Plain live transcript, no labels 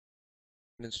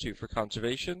Institute for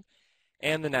Conservation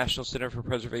and the National Center for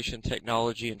Preservation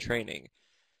Technology and Training.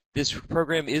 This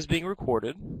program is being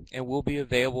recorded and will be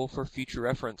available for future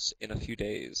reference in a few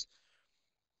days.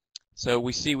 So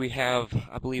we see we have,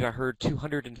 I believe I heard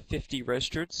 250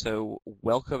 registered, so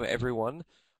welcome everyone.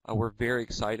 We're very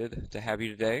excited to have you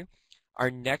today.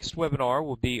 Our next webinar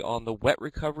will be on the wet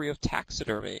recovery of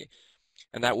taxidermy,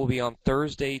 and that will be on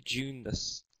Thursday, June the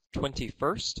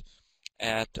 21st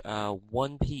at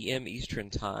 1 p.m. Eastern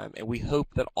Time, and we hope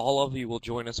that all of you will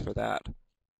join us for that.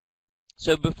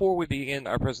 So before we begin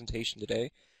our presentation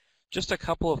today, just a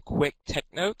couple of quick tech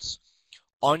notes.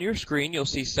 On your screen, you'll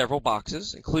see several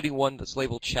boxes, including one that's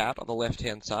labeled chat on the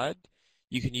left-hand side.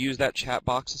 You can use that chat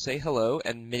box to say hello,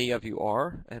 and many of you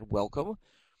are, and welcome.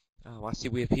 I see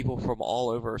we have people from all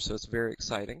over, so it's very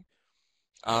exciting.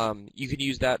 You can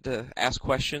use that to ask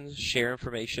questions, share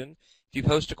information. If you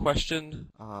post a question,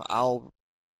 I'll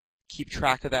keep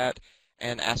track of that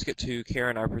and ask it to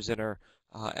Karen, our presenter,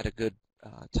 at a good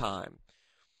time.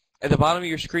 At the bottom of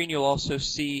your screen, you'll also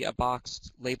see a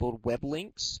box labeled Web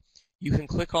Links. You can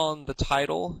click on the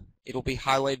title. It'll be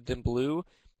highlighted in blue,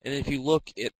 and if you look,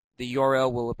 the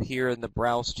URL will appear in the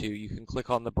Browse To. You can click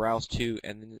on the Browse To,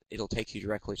 and it'll take you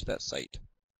directly to that site.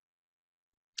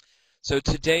 So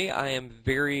today, I am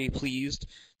very pleased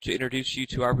to introduce you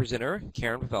to our presenter,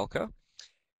 Karen Pavelka.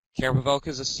 Karen Pavelka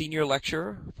is a senior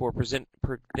lecturer for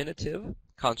preventative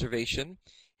conservation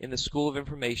in the School of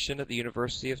Information at the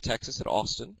University of Texas at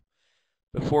Austin.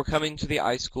 Before coming to the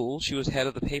iSchool, she was head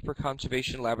of the Paper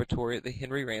Conservation Laboratory at the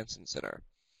Henry Ranson Center.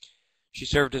 She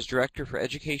served as Director for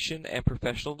Education and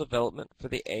Professional Development for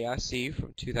the AIC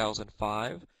from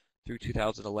 2005 through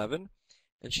 2011,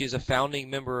 and she is a founding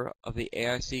member of the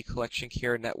AIC Collection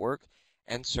Care Network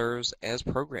and serves as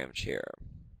Program Chair.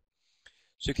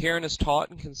 So Karen has taught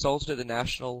and consulted at the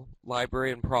National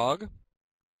Library in Prague,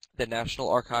 the National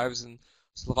Archives in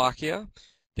Slovakia,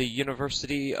 the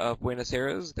University of Buenos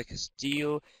Aires, the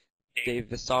Castillo de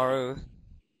Visaro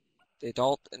de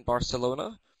Dalt in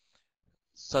Barcelona,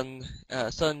 Sun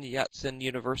Yat-sen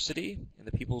University in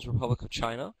the People's Republic of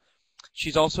China.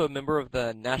 She's also a member of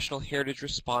the National Heritage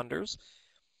Responders.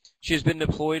 She has been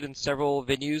deployed in several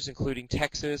venues, including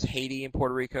Texas, Haiti, and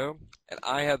Puerto Rico, and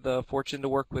I had the fortune to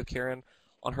work with Karen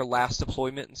on her last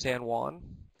deployment in San Juan.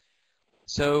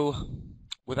 So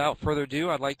without further ado,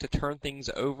 I'd like to turn things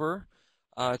over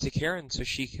to Karen so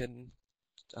she can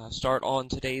start on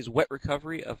today's wet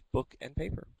recovery of book and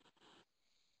paper.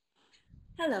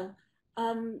 Hello.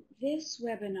 This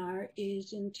webinar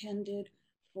is intended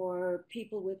for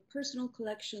people with personal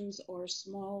collections or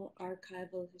small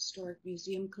archival historic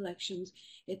museum collections.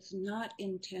 It's not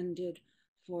intended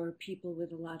for people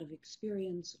with a lot of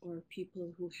experience or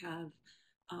people who have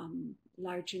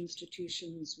large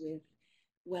institutions with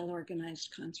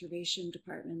well-organized conservation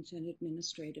departments and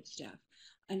administrative staff.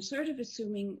 I'm sort of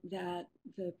assuming that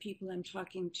the people I'm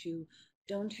talking to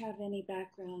don't have any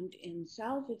background in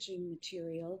salvaging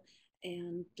material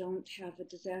and don't have a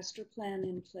disaster plan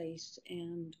in place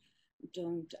and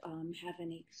don't have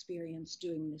any experience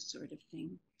doing this sort of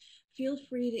thing. Feel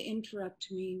free to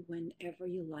interrupt me whenever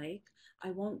you like. I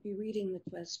won't be reading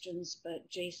the questions, but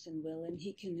Jason will, and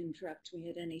he can interrupt me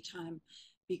at any time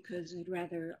because I'd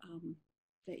rather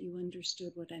that you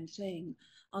understood what I'm saying.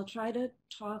 I'll try to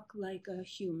talk like a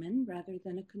human rather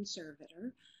than a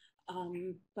conservator,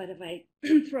 but if I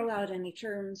throw out any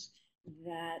terms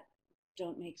that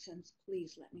don't make sense,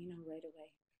 please let me know right away.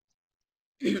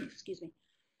 Excuse me.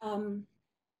 I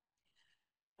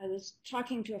was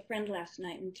talking to a friend last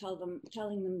night and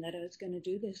telling them that I was going to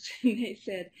do this, and they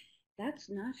said, that's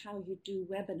not how you do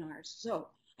webinars. So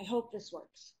I hope this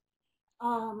works.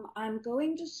 I'm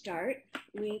going to start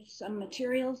with some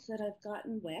materials that I've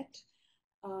gotten wet,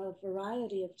 a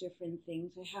variety of different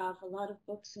things. I have a lot of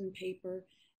books and paper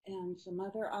and some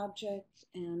other objects,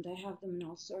 and I have them in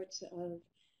all sorts of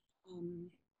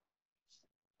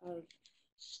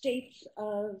states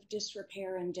of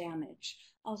disrepair and damage.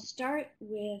 I'll start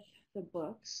with the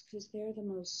books because they're the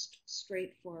most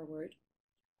straightforward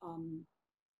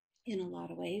in a lot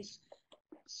of ways.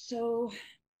 So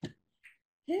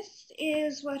this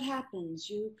is what happens.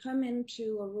 You come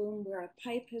into a room where a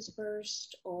pipe has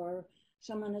burst or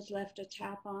someone has left a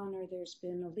tap on or there's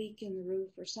been a leak in the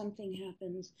roof or something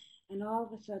happens, and all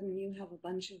of a sudden you have a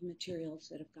bunch of materials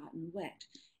that have gotten wet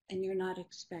and you're not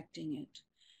expecting it.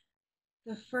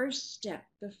 The first step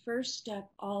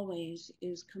always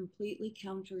is completely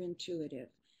counterintuitive,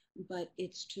 but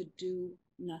it's to do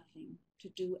nothing, to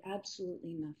do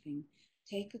absolutely nothing.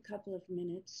 Take a couple of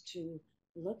minutes to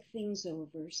look things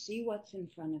over, see what's in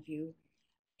front of you,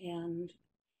 and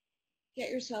get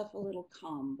yourself a little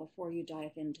calm before you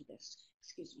dive into this.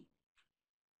 Excuse me.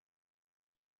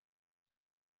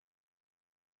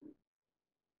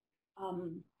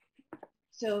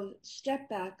 So step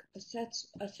back, assess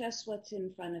what's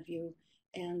in front of you,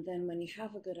 and then when you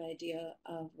have a good idea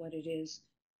of what it is,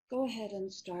 go ahead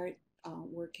and start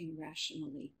working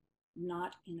rationally,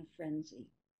 not in a frenzy.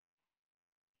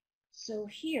 So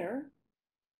here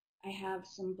I have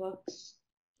some books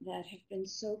that have been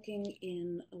soaking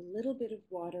in a little bit of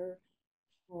water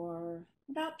for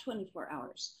about 24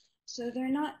 hours. So they're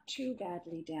not too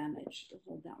badly damaged. We'll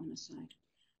hold that one aside.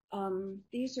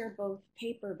 These are both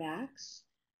paperbacks,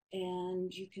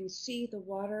 and you can see the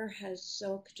water has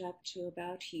soaked up to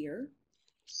about here.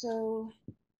 So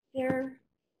they're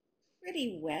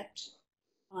pretty wet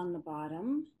on the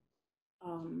bottom,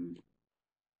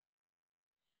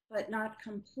 but not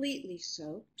completely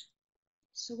soaked.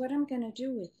 So what I'm going to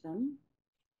do with them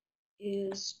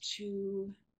is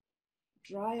to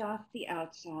dry off the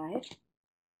outside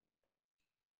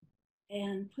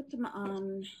and put them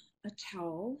on a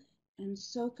towel and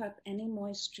soak up any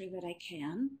moisture that I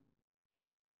can,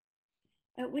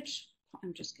 at which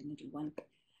I'm just going to do one,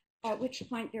 at which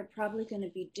point they're probably going to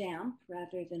be damp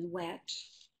rather than wet.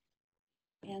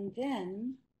 And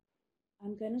then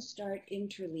I'm going to start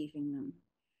interleaving them.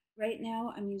 Right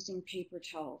now I'm using paper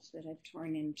towels that I've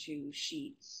torn into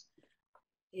sheets.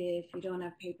 If you don't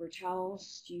have paper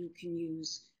towels, you can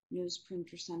use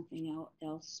newsprint or something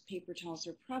else. Paper towels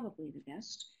are probably the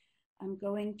best. I'm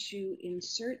going to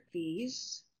insert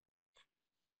these,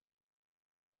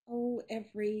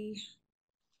 every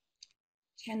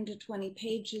 10 to 20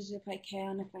 pages if I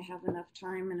can, if I have enough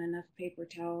time and enough paper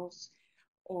towels,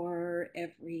 or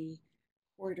every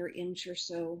quarter inch or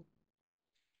so.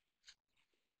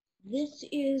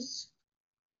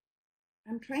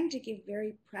 I'm trying to give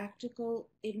very practical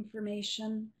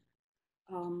information,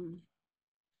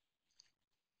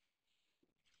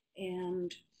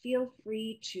 and feel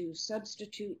free to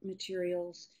substitute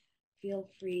materials. Feel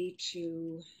free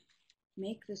to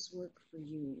make this work for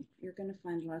you. You're going to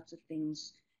find lots of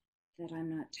things that I'm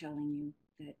not telling you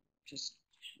that just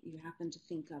you happen to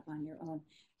think of on your own.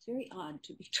 It's very odd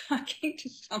to be talking to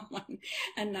someone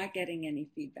and not getting any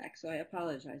feedback, so I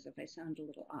apologize if I sound a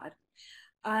little odd.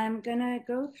 I'm going to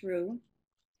go through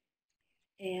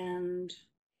and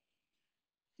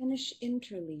finish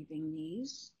interleaving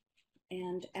these,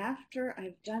 and after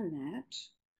I've done that,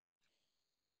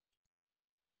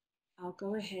 I'll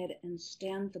go ahead and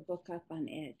stand the book up on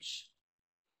edge.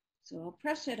 So I'll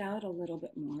press it out a little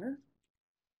bit more,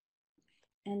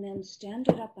 and then stand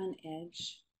it up on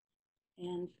edge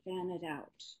and fan it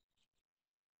out.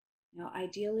 Now,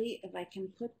 ideally, if I can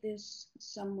put this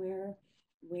somewhere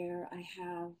where I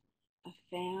have a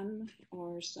fan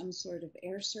or some sort of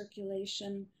air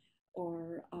circulation,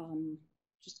 or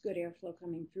just good airflow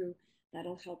coming through,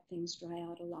 that'll help things dry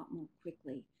out a lot more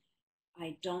quickly.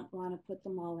 I don't want to put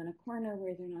them all in a corner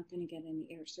where they're not going to get any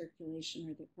air circulation,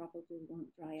 or they probably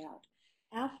won't dry out.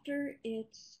 After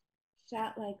it's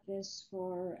sat like this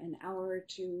for an hour or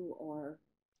two, or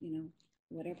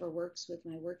whatever works with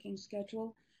my working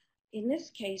schedule. In this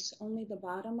case, only the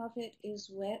bottom of it is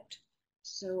wet,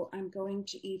 so I'm going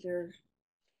to either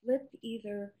flip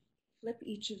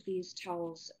each of these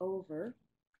towels over.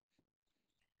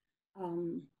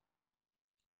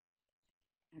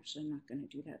 Actually, I'm not going to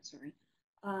do that, sorry.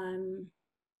 I'm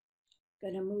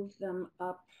going to move them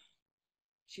up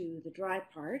to the dry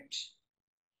part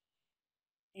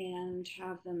and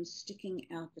have them sticking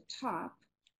out the top.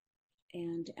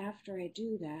 And after I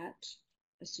do that,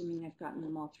 assuming I've gotten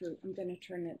them all through, I'm going to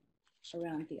turn it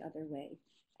around the other way.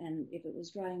 And if it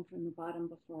was drying from the bottom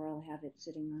before, I'll have it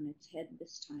sitting on its head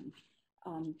this time,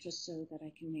 just so that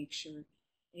I can make sure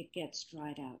it gets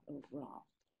dried out overall.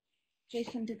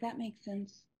 Jason, did that make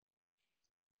sense?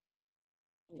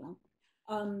 Oh, well.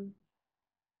 And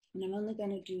I'm only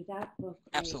going to do that book.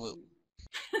 Absolutely.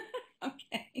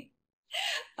 Okay.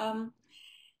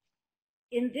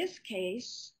 In this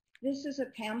case, this is a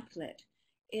pamphlet.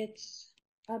 It's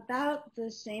about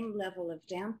the same level of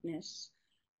dampness,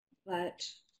 but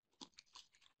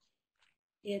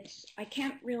I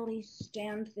can't really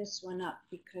stand this one up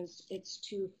because it's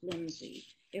too flimsy.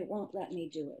 It won't let me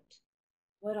do it.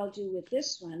 What I'll do with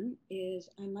this one is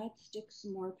I might stick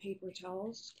some more paper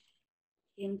towels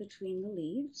in between the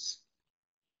leaves.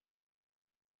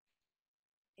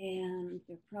 And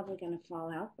they're probably going to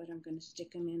fall out, but I'm going to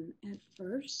stick them in at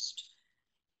first.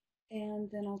 And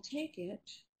then I'll take it,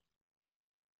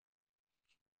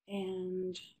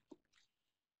 and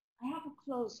I have a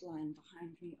clothesline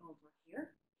behind me over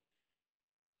here.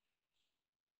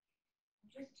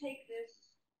 I'll just take this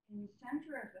in the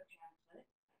center of the pamphlet.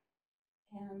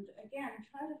 And again,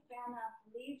 try to fan out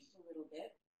the leaves a little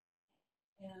bit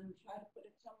and try to put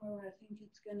it somewhere where I think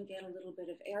it's going to get a little bit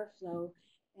of airflow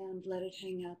and let it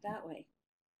hang out that way.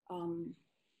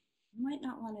 You might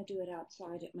not want to do it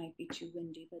outside. It might be too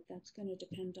windy, but that's going to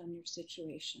depend on your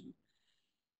situation.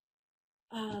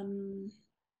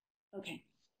 Okay.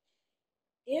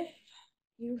 If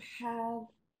you have,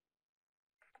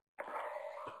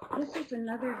 this is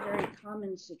another very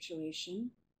common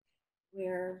situation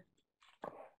where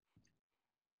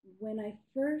when I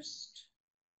first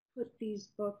put these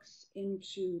books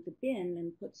into the bin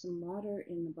and put some water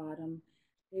in the bottom,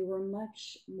 they were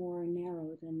much more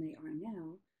narrow than they are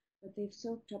now, but they've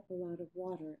soaked up a lot of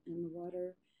water, and the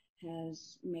water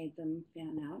has made them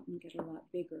fan out and get a lot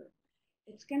bigger.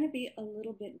 It's going to be a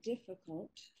little bit difficult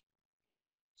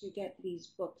to get these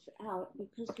books out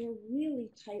because they're really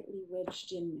tightly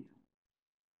wedged in now.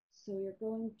 So you're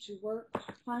going to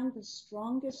find the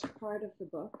strongest part of the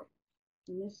book.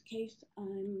 In this case,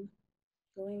 I'm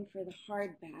going for the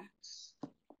hardbacks,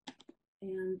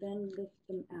 and then lift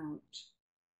them out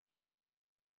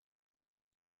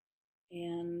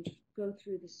and go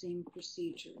through the same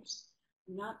procedures.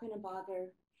 I'm not going to bother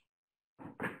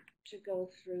to go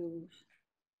through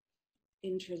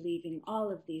interleaving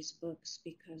all of these books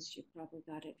because you probably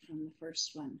got it from the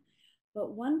first one.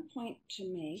 But one point to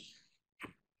make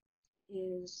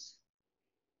is,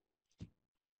 I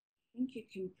think you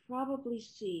can probably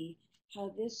see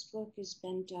how this book is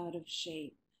bent out of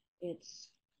shape. It's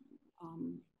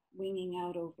winging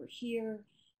out over here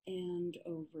and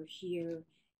over here.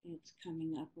 It's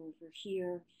coming up over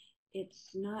here.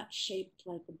 It's not shaped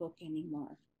like a book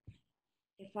anymore.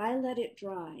 If I let it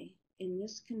dry in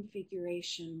this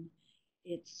configuration,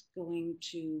 it's going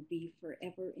to be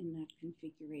forever in that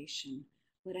configuration.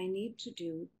 What I need to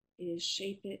do is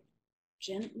shape it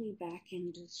gently back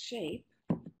into shape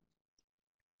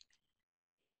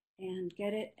and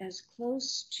get it as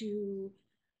close to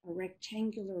a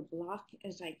rectangular block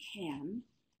as I can.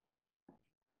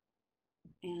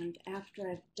 And after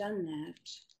I've done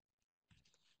that,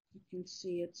 you can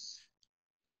see it's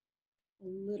a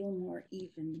little more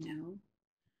even now.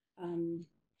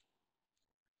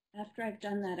 After I've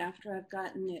done that, after I've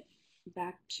gotten it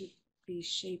back to be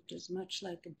shaped as much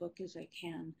like a book as I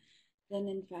can, then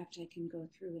in fact I can go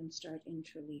through and start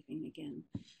interleaving again.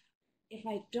 If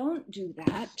I don't do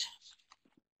that,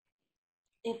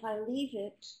 if I leave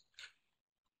it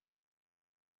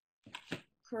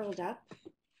curled up,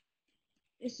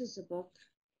 this is a book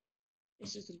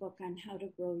on how to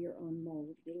grow your own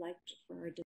mold. We liked for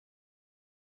our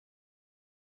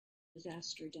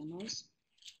disaster demos.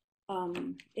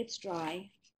 It's dry.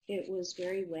 It was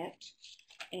very wet,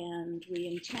 and we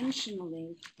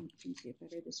intentionally, you can see it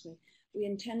better this way, we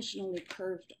intentionally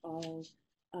curved all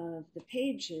of the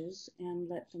pages and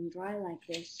let them dry like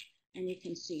this, and you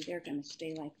can see they're going to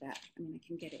stay like that. I mean, I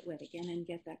can get it wet again and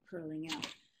get that curling out.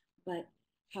 But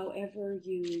however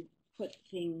you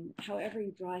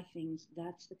dry things,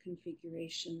 that's the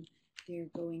configuration they're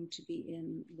going to be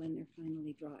in when they're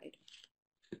finally dried.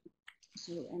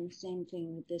 So, and the same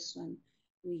thing with this one.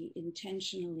 We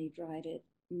intentionally dried it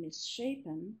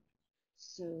misshapen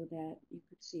so that you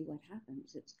could see what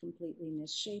happens. It's completely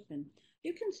misshapen.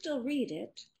 You can still read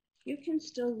it. You can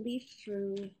still leaf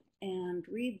through and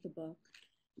read the book,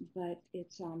 but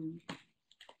it's not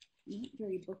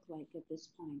very book-like at this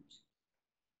point.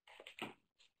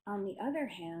 On the other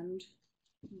hand,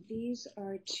 these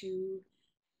are two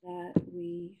that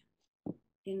we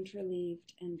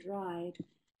interleaved and dried,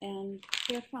 and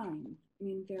they're fine. I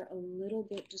mean, they're a little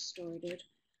bit distorted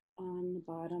on the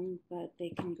bottom, but they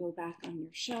can go back on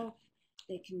your shelf.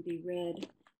 They can be read,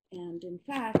 and in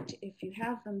fact, if you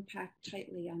have them packed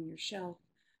tightly on your shelf,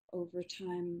 over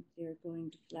time they're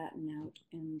going to flatten out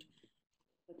and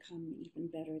become even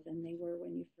better than they were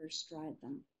when you first dried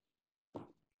them.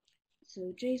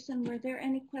 So, Jason, were there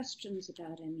any questions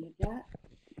about any of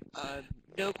that?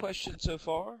 No questions so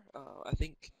far. I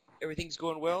think everything's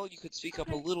going well. You could speak up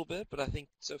a little bit, but I think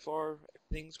so far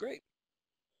everything's great.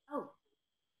 Oh,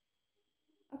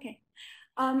 okay.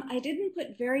 I didn't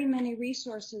put very many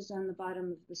resources on the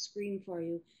bottom of the screen for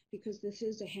you because this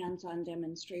is a hands-on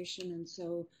demonstration, and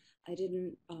so I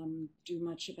didn't do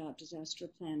much about disaster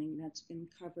planning. That's been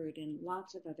covered in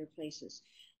lots of other places.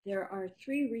 There are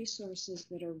 3 resources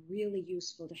that are really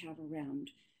useful to have around.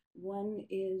 One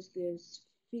is this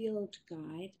field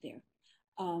guide there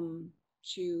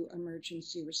to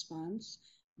emergency response.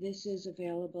 This is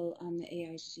available on the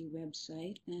AIC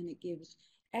website, and it gives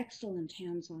excellent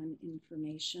hands-on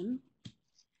information.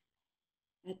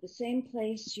 At the same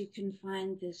place, you can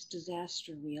find this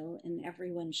disaster wheel, and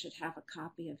everyone should have a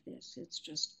copy of this. It's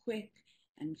just quick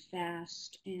and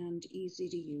fast and easy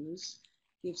to use.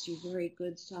 Gives you very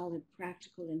good, solid,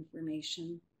 practical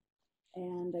information.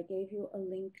 And I gave you a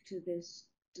link to this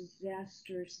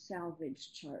disaster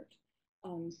salvage chart,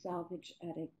 salvage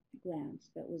at a glance,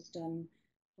 that was done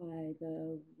by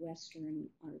the Western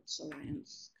Arts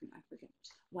Alliance, I forget,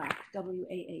 WAC,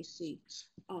 WAAC,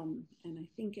 and I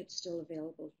think it's still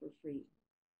available for free.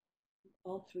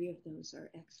 All three of those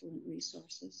are excellent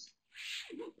resources.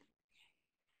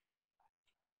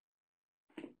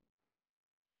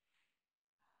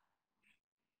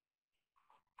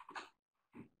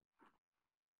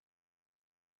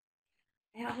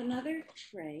 I have another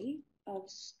tray of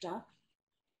stuff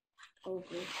over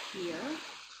here.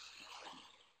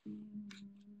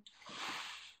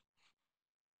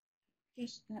 I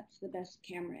guess that's the best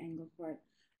camera angle for it.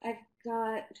 I've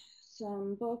got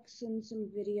some books and some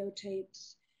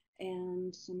videotapes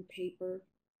and some paper.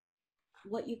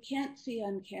 What you can't see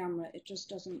on camera, it just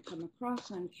doesn't come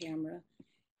across on camera,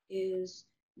 is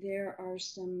there are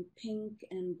some pink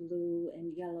and blue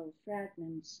and yellow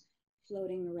fragments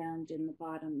floating around in the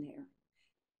bottom there.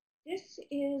 This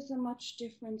is a much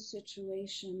different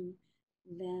situation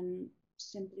than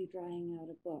simply drying out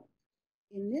a book.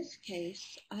 In this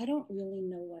case, I don't really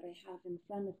know what I have in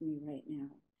front of me right now.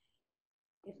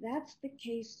 If that's the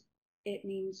case, it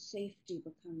means safety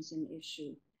becomes an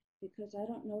issue, because I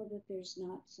don't know that there's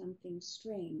not something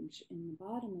strange in the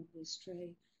bottom of this tray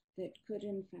that could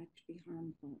in fact be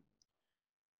harmful.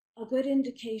 A good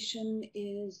indication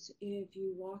is if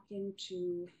you walk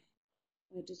into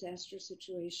a disaster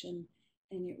situation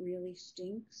and it really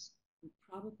stinks, you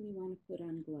probably want to put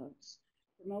on gloves.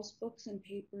 For most books and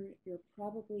paper, you're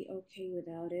probably okay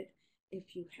without it.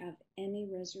 If you have any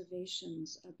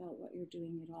reservations about what you're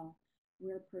doing at all,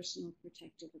 wear personal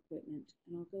protective equipment.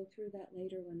 And I'll go through that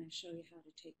later when I show you how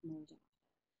to take mold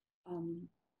off.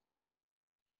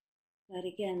 But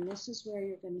again, this is where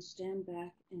you're going to stand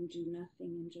back and do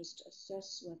nothing and just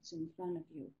assess what's in front of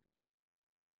you.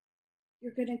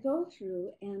 You're going to go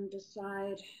through and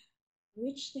decide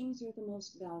which things are the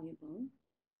most valuable,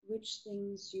 which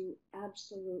things you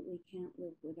absolutely can't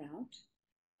live without,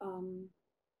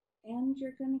 and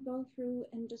you're going to go through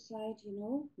and decide, you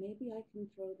know, maybe I can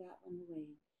throw that one away.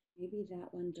 Maybe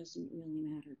that one doesn't really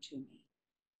matter to me.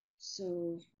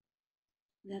 So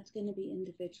that's going to be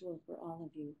individual for all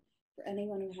of you. For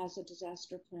anyone who has a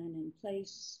disaster plan in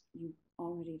place, you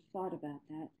already thought about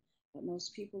that, but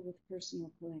most people with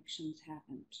personal collections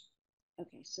haven't.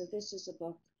 Okay, so this is a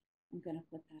book. I'm going to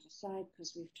put that aside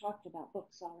because we've talked about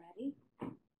books already.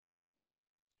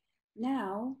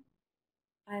 Now,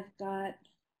 I've got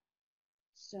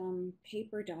some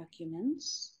paper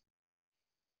documents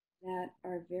that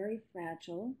are very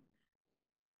fragile,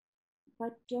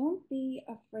 but don't be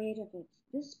afraid of it.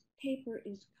 This paper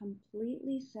is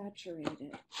completely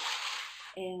saturated,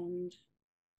 and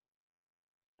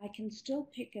I can still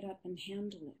pick it up and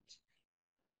handle it.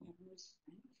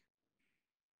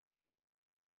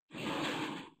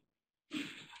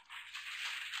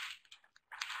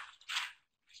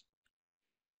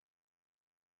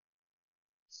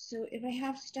 So if I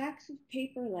have stacks of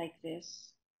paper like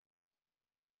this,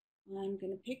 I'm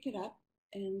going to pick it up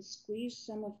and squeeze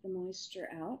some of the moisture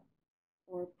out,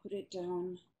 or put it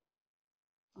down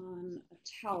on a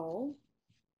towel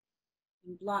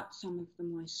and blot some of the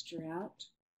moisture out.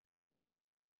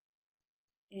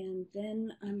 And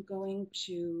then I'm going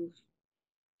to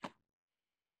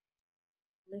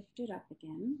lift it up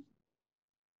again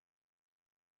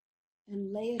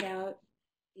and lay it out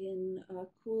in a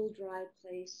cool, dry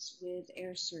place with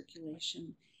air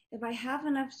circulation. If I have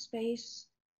enough space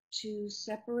to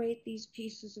separate these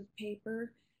pieces of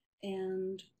paper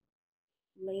and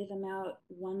lay them out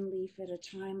one leaf at a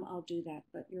time, I'll do that,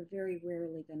 but you're very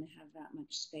rarely going to have that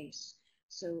much space.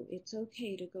 So it's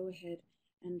okay to go ahead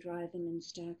and dry them in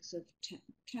stacks of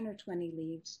 10 or 20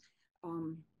 leaves.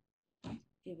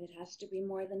 If it has to be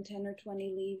more than 10 or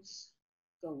 20 leaves,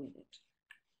 go with it.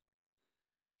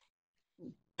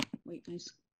 Wait, nice.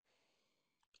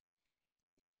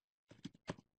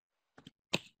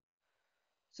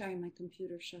 Sorry, my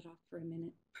computer shut off for a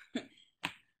minute.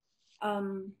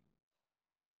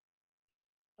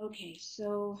 Okay,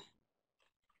 so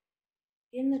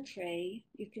in the tray,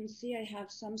 you can see I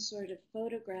have some sort of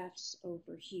photographs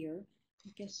over here.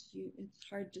 I guess it's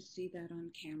hard to see that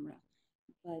on camera,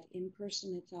 but in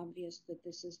person it's obvious that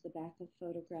this is the back of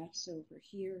photographs over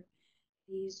here.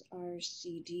 These are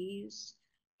CDs.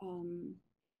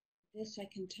 This I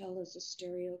can tell is a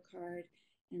stereo card,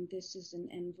 and this is an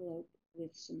envelope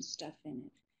with some stuff in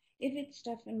it. If it's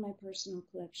stuff in my personal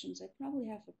collections, I probably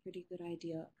have a pretty good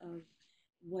idea of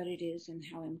what it is and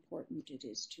how important it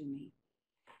is to me.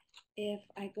 If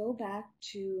I go back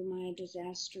to my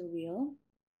disaster wheel,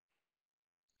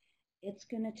 it's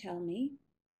going to tell me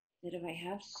that if I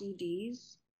have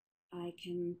CDs, I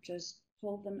can just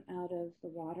pull them out of the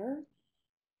water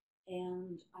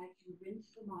and I can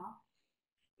rinse them off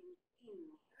in clean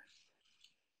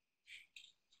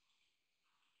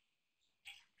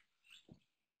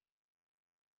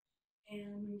water.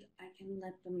 And I can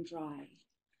let them dry.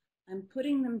 I'm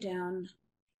putting them down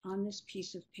on this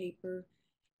piece of paper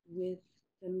with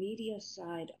the media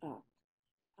side up.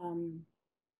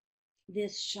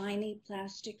 This shiny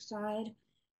plastic side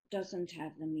doesn't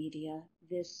have the media.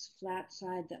 This flat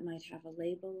side that might have a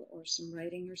label or some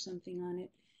writing or something on it,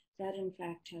 that in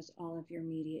fact has all of your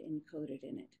media encoded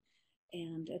in it.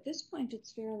 And at this point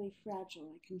it's fairly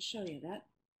fragile. I can show you that.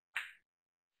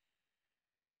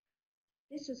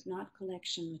 This is not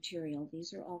collection material.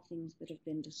 These are all things that have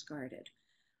been discarded.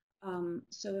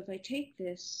 So if I take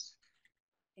this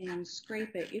and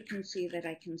scrape it, you can see that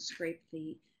I can scrape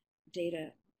the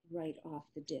data right off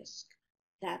the disk.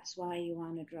 That's why you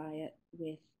want to dry it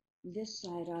with this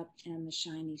side up and the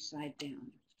shiny side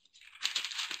down.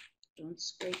 Don't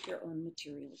scrape your own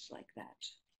materials like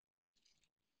that.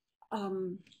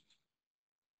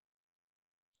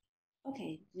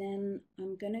 Okay, then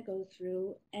I'm going to go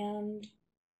through and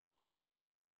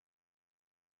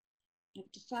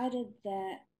I've decided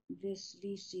that this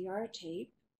VCR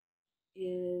tape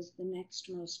is the next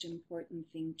most important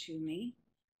thing to me.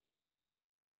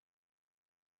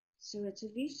 So it's a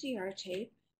VCR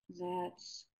tape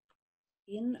that's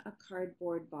in a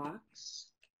cardboard box.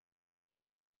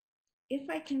 If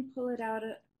I can pull it out,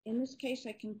 in this case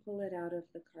I can pull it out of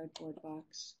the cardboard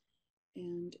box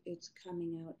and it's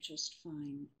coming out just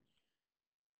fine.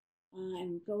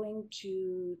 I'm going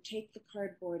to take the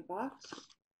cardboard box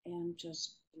and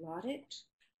just blot it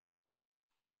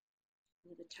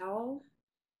with a towel.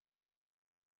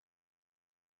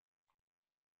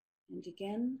 And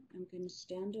again, I'm going to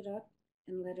stand it up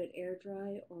and let it air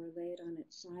dry, or lay it on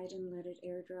its side and let it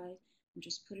air dry, and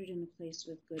just put it in a place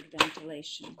with good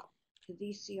ventilation. The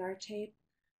VCR tape,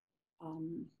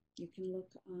 you can look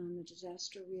on the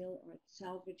disaster wheel or the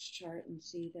salvage chart and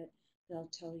see that they'll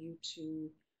tell you to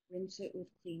rinse it with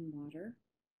clean water,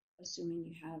 assuming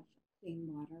you have clean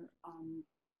water.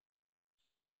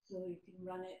 So you can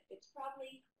run it. It's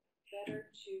probably better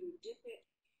to dip it.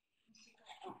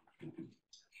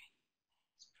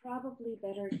 It's probably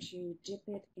better to dip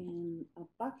it in a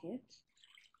bucket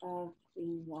of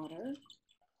clean water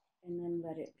and then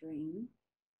let it drain.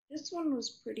 This one was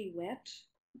pretty wet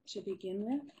to begin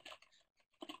with.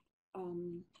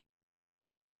 And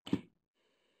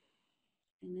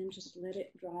then just let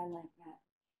it dry like that.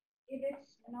 If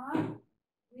it's not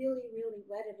really, really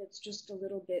wet, if it's just a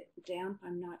little bit damp,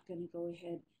 I'm not going to go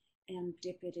ahead and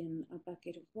dip it in a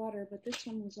bucket of water, but this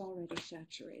one was already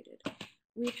saturated.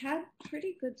 We've had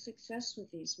pretty good success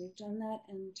with these. We've done that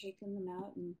and taken them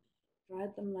out and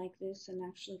dried them like this and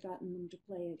actually gotten them to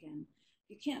play again.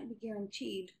 You can't be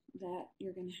guaranteed that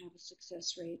you're going to have a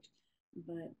success rate,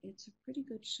 but it's a pretty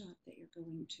good shot that you're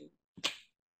going to.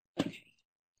 Okay,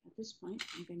 at this point,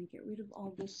 I'm going to get rid of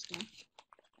all this stuff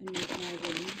and make my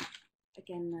room.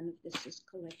 Again, none of this is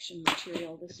collection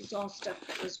material. This is all stuff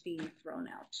that was being thrown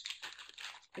out.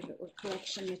 If it were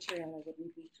collection material, I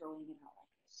wouldn't be throwing it out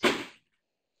like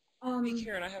this. Hey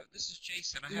Karen, this is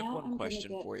Jason. I have one question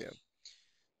for you.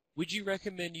 Would you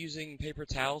recommend using paper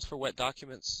towels for wet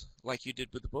documents like you did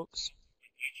with the books?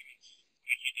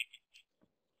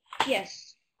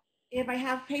 Yes. If I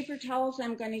have paper towels,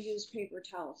 I'm going to use paper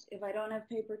towels. If I don't have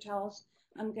paper towels,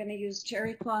 I'm going to use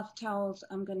terry cloth towels.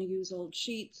 I'm going to use old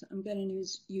sheets. I'm going to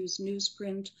use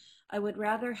newsprint. I would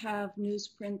rather have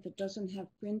newsprint that doesn't have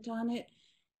print on it.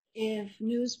 If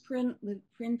newsprint with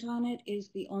print on it is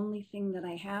the only thing that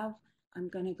I have, I'm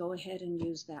going to go ahead and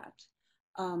use that.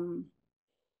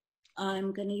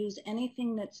 I'm going to use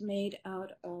anything that's made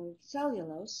out of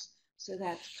cellulose, so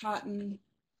that's cotton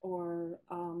or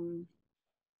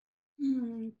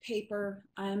paper.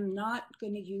 I'm not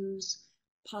going to use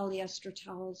polyester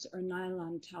towels or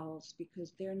nylon towels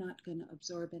because they're not going to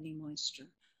absorb any moisture.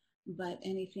 But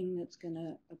anything that's going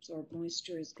to absorb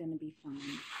moisture is going to be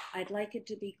fine. I'd like it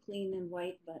to be clean and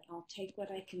white, but I'll take what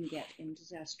I can get in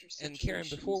disaster situations. And Karen,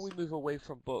 before we move away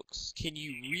from books, can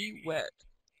you re-wet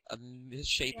a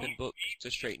misshapen book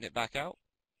to straighten it back out?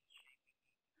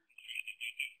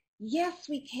 Yes,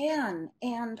 we can.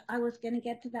 And I was going to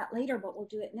get to that later, but we'll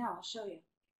do it now. I'll show you.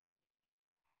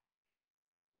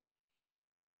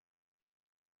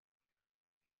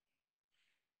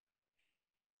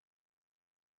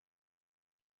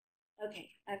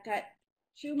 I've got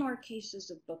 2 more cases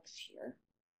of books here,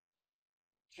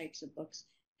 types of books.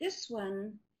 This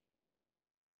one,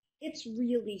 it's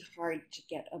really hard to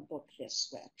get a book this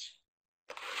wet.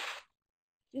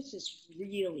 This is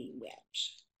really wet.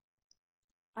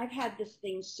 I've had this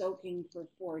thing soaking for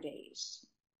 4 days.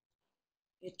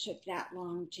 It took that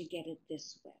long to get it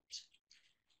this wet.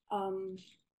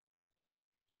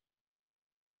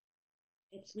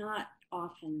 It's not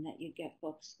often that you get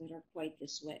books that are quite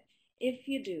this wet. If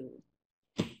you do,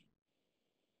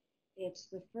 it's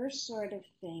the first sort of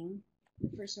thing,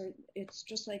 it's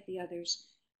just like the others,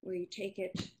 where you take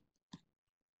it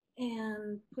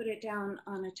and put it down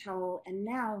on a towel, and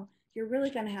now you're really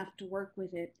going to have to work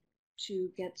with it to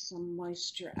get some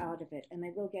moisture out of it. And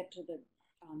I will get to the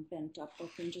bent up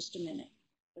book in just a minute,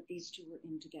 but these two were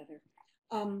in together.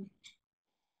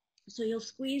 So you'll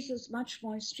squeeze as much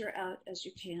moisture out as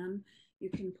you can. You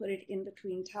can put it in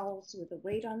between towels with a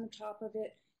weight on the top of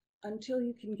it until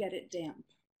you can get it damp.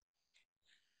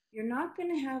 You're not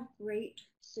going to have great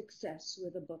success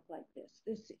with a book like this.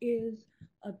 This is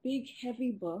a big,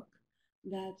 heavy book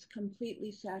that's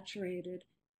completely saturated,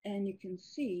 and you can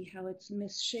see how it's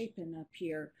misshapen up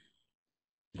here.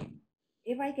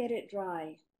 If I get it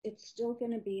dry, it's still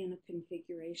going to be in a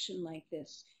configuration like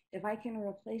this. If I can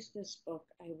replace this book,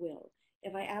 I will.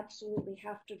 If I absolutely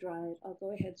have to dry it, I'll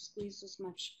go ahead, squeeze as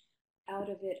much out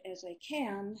of it as I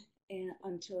can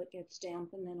until it gets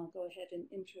damp, and then I'll go ahead and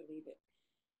interleave it.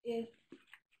 If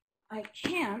I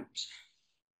can't,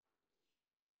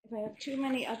 if I have too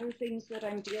many other things that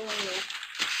I'm dealing with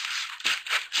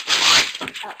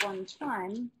at one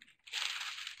time,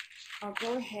 I'll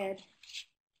go ahead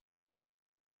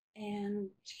and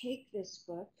take this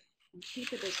book and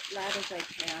keep it as flat as I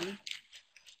can.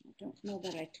 I don't know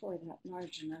that I tore that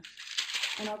large enough.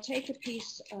 And I'll take a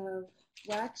piece of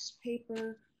wax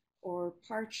paper or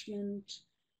parchment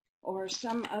or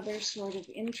some other sort of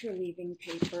interleaving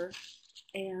paper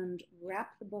and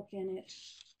wrap the book in it.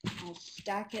 I'll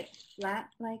stack it flat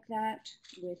like that.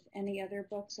 With any other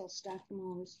books, I'll stack them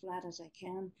all as flat as I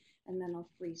can, and then I'll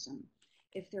freeze them.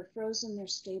 If they're frozen, they're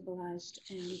stabilized,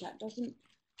 and that doesn't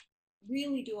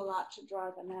really do a lot to dry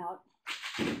them out,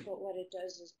 but what it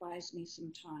does is buys me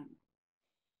some time.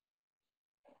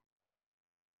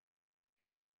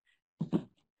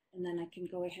 And then I can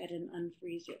go ahead and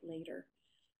unfreeze it later.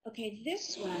 Okay,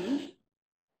 this one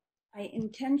I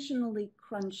intentionally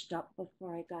crunched up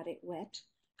before I got it wet,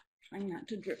 trying not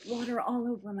to drip water all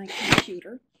over my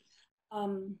computer.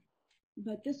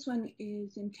 But this one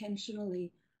is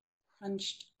intentionally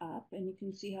crunched up, and you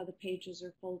can see how the pages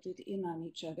are folded in on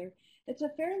each other. It's a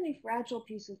fairly fragile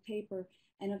piece of paper,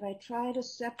 and if I try to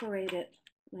separate it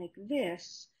like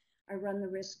this, I run the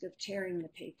risk of tearing the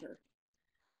paper.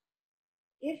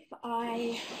 This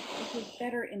is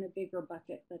better in a bigger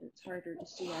bucket, but it's harder to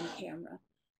see on camera.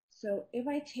 So if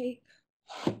I take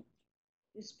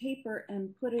this paper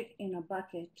and put it in a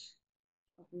bucket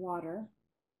of water,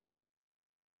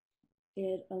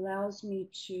 it allows me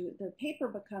to, the paper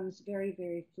becomes very,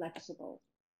 very flexible.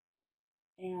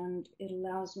 And it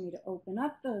allows me to open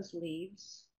up those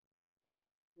leaves,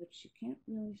 which you can't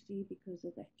really see because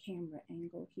of the camera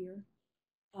angle here.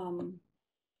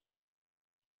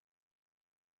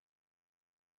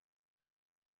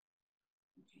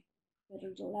 But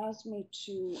it allows me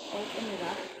to open it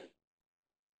up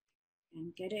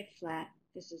and get it flat.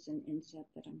 This is an inset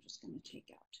that I'm just going to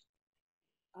take out.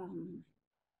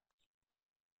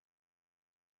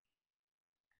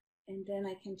 And then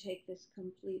I can take this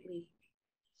completely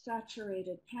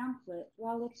saturated pamphlet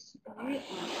while it's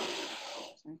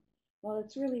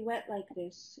really wet like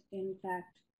this. In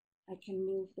fact, I can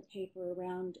move the paper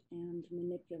around and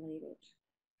manipulate it.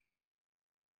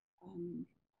 And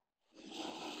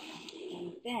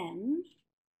then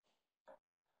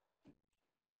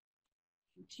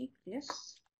I take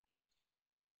this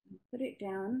and put it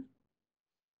down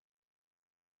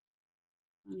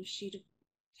on a sheet of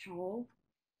towel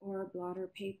or a blotter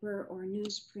paper or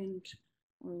newsprint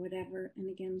or whatever, and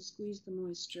again squeeze the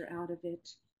moisture out of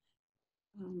it.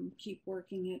 Keep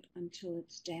working it until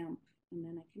it's damp, and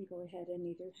then I can go ahead and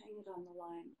either hang it on the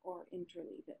line or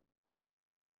interleave it.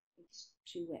 It's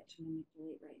too wet to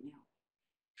manipulate right now.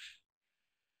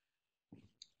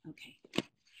 Okay.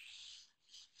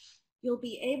 You'll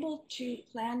be able to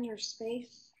plan your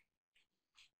space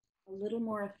a little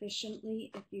more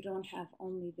efficiently if you don't have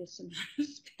only this amount of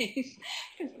space,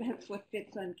 because that's what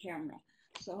fits on camera.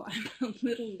 So I'm a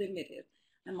little limited.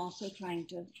 I'm also trying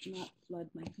to not flood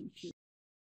my computer,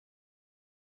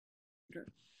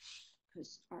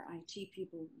 because our IT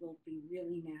people will be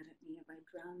really mad at me if I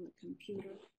drown the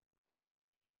computer.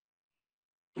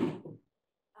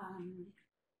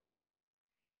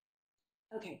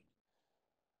 Okay,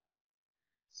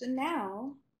 so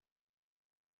now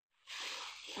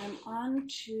I'm on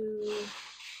to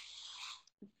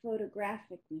the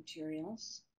photographic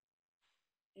materials,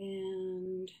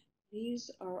 and these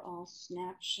are all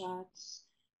snapshots.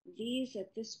 These,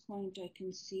 at this point, I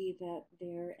can see that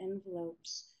they're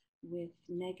envelopes with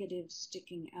negatives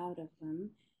sticking out of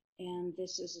them, and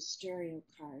this is a stereo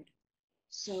card.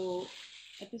 So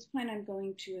at this point, I'm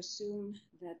going to assume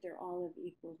that they're all of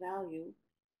equal value,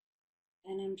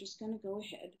 and I'm just going to go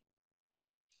ahead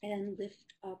and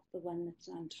lift up the one that's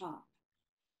on top.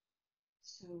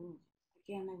 So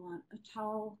again, I want a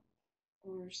towel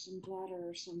or some bladder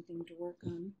or something to work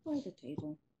on for the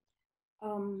table.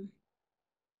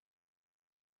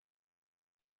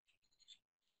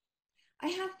 I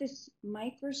have this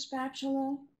micro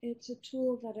spatula. It's a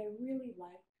tool that I really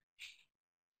like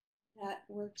that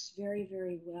works very,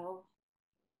 very well.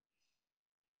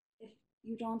 If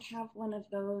you don't have one of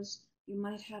those, you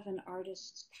might have an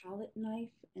artist's palette knife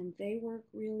and they work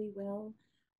really well,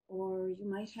 or you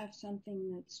might have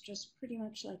something that's just pretty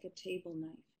much like a table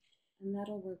knife, and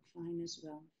that'll work fine as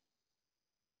well.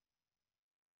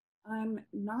 I'm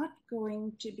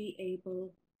going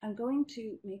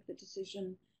to make the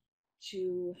decision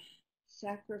to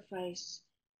sacrifice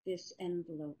this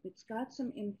envelope. It's got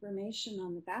some information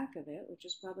on the back of it, which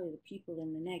is probably the people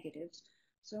in the negatives,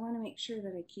 so I want to make sure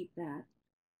that I keep that.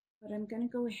 But I'm going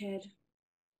to go ahead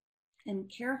and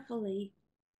carefully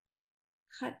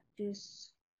cut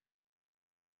this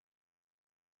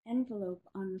envelope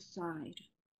on the side.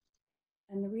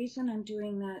 And the reason I'm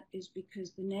doing that is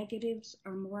because the negatives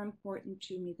are more important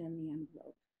to me than the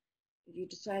envelope. If you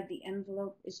decide the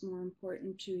envelope is more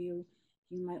important to you,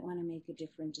 you might want to make a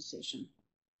different decision.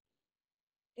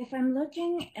 If I'm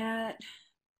looking at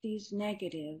these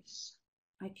negatives,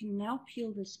 I can now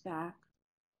peel this back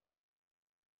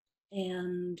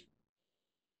and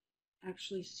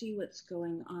actually see what's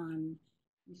going on.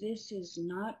 This is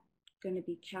not going to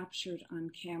be captured on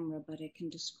camera, but I can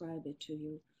describe it to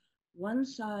you. One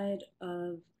side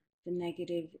of the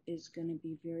negative is going to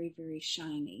be very, very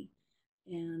shiny,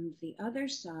 and the other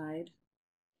side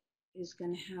is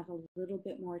going to have a little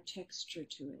bit more texture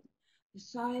to it. The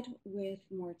side with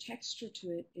more texture to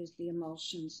it is the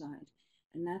emulsion side,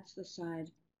 and that's the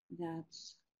side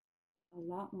that's a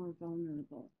lot more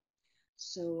vulnerable.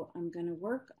 So I'm going to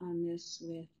work on this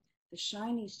with the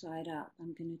shiny side up.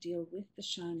 I'm going to deal with the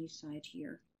shiny side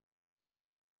here.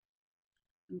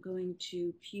 I'm going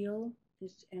to peel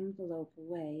this envelope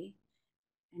away,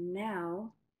 and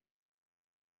now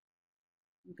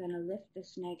I'm going to lift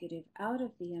this negative out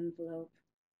of the envelope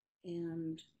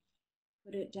and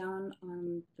put it down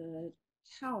on the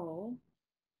towel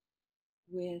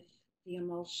with the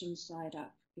emulsion side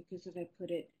up, because if I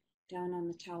put it down on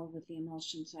the towel with the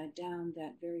emulsion side down,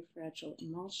 that very fragile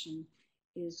emulsion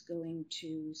is going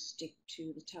to stick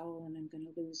to the towel and I'm going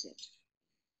to lose it.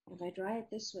 If I dry it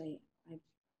this way,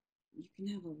 you can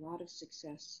have a lot of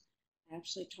success. I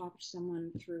actually talked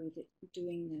someone through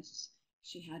doing this.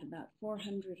 She had about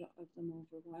 400 of them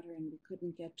over water and we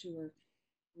couldn't get to her.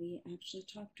 We actually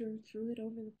talked her through it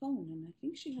over the phone, and I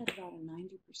think she had about a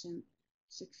 90%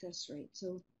 success rate.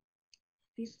 So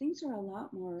these things are a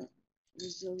lot more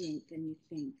resilient than you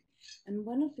think. And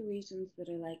one of the reasons that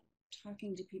I like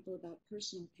talking to people about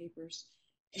personal papers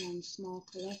and small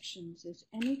collections is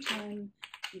anytime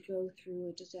you go through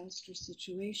a disaster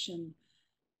situation,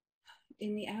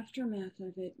 in the aftermath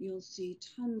of it, you'll see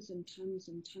tons and tons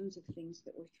and tons of things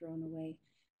that were thrown away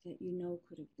that you know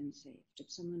could have been saved. If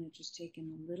someone had just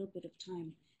taken a little bit of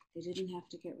time, they didn't have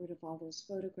to get rid of all those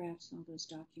photographs and all those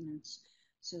documents.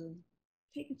 So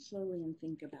take it slowly and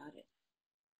think about it.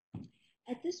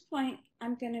 At this point,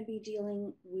 I'm going to be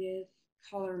dealing with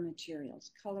color materials,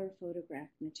 color photograph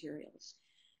materials.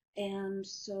 And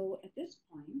so at this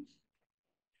point,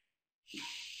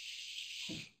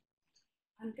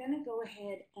 I'm going to go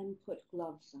ahead and put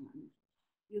gloves on.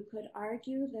 You could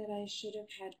argue that I should have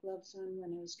had gloves on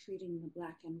when I was treating the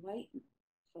black and white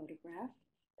photograph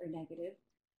or negative,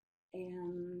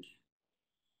 and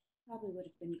probably would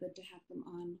have been good to have them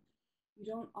on. You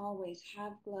don't always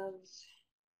have gloves,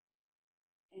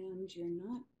 and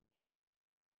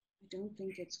I don't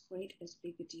think it's quite as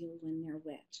big a deal when they're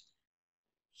wet.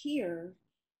 Here,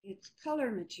 it's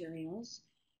color materials,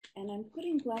 and I'm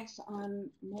putting gloves on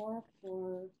more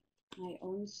for my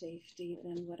own safety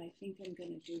than what I think I'm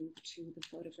going to do to the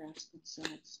photographs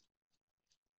themselves.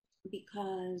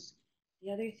 Because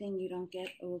the other thing you don't get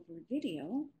over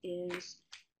video is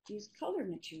these color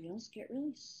materials get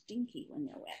really stinky when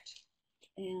they're wet.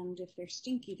 And if they're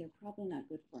stinky, they're probably not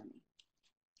good for me.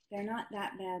 They're not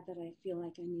that bad that I feel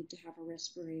like I need to have a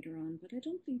respirator on, but I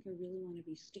don't think I really want to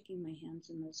be sticking my hands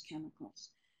in those chemicals.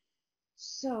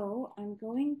 So I'm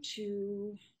going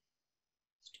to,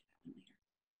 let's do that one later.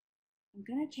 I'm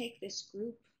going to take this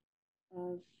group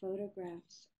of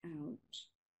photographs out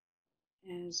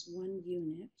as one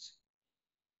unit.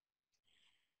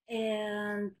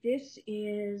 And this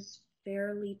is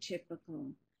fairly typical.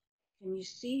 Can you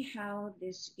see how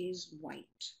this is white?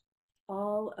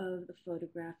 All of the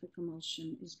photographic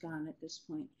emulsion is gone at this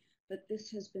point, but this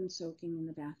has been soaking in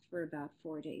the bath for about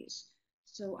 4 days.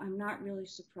 So I'm not really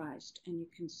surprised, and you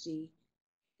can see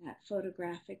that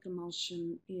photographic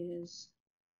emulsion is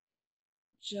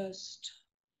just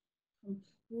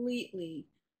completely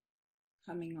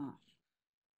coming off.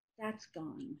 That's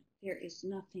gone. There is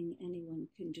nothing anyone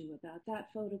can do about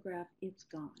that photograph. It's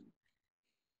gone.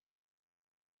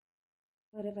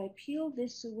 But if I peel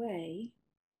this away,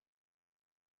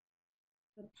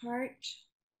 the part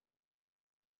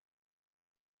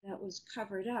that was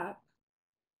covered up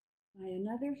by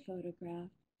another photograph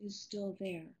is still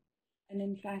there, and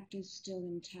in fact is still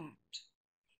intact.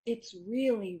 It's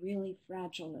really, really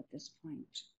fragile at this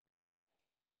point.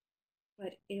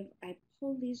 But if I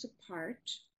pull these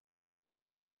apart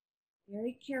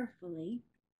very carefully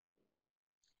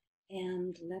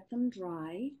and let them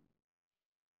dry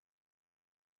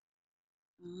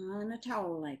on a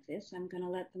towel like this, I'm going to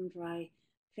let them dry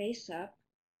face up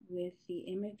with the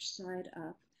image side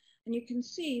up. And you can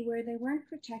see where they weren't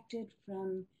protected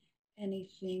from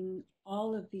anything,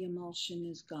 all of the emulsion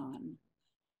is gone.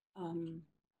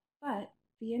 But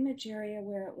the image area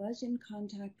where it was in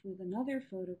contact with another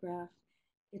photograph,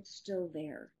 it's still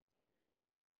there.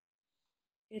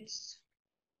 It's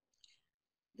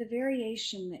the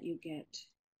variation that you get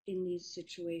in these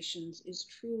situations is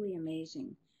truly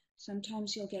amazing.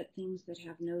 Sometimes you'll get things that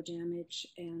have no damage,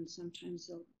 and sometimes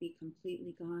they'll be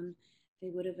completely gone. They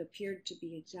would have appeared to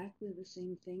be exactly the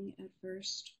same thing at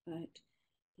first, but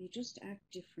they just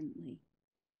act differently.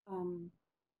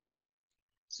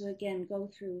 So again, go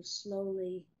through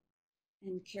slowly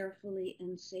and carefully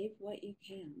and save what you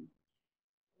can.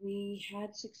 We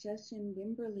had success in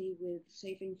Wimberley with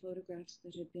saving photographs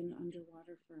that had been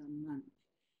underwater for a month.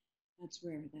 That's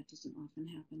rare, that doesn't often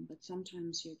happen, but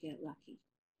sometimes you get lucky.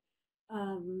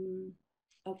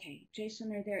 Okay,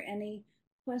 Jason, are there any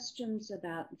questions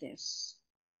about this?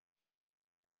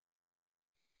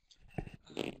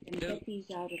 And get these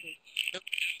out of it. Nope,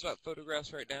 it's about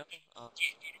photographs right now. I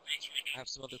have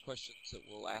some other questions that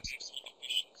we'll ask.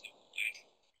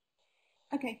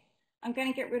 Okay, I'm going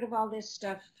to get rid of all this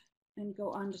stuff and go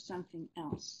on to something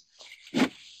else.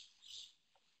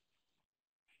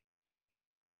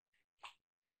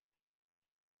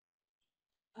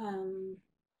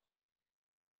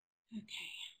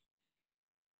 Okay.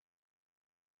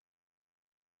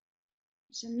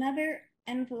 There's another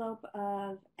envelope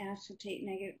of acetate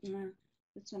negative.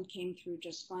 This one came through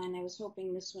just fine. I was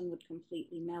hoping this one would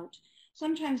completely melt.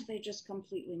 Sometimes they just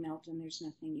completely melt and there's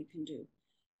nothing you can do.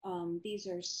 These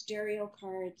are stereo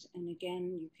cards, and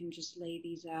again, you can just lay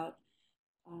these out.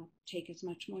 Take as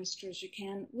much moisture as you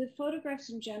can. With photographs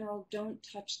in general, don't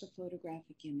touch the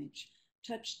photographic image.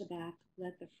 Touch the back,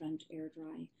 let the front air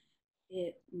dry.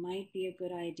 It might be a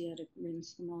good idea to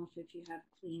rinse them off if you have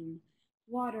clean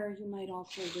water. You might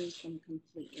also lose them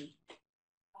completely.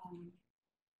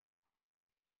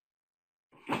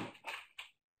 I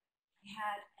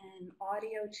had an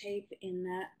audio tape in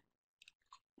that,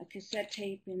 a cassette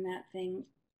tape in that thing,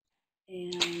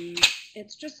 and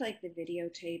it's just like the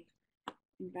videotape.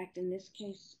 In fact, in this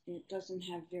case, it doesn't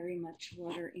have very much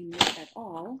water in it at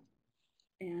all,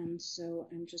 and so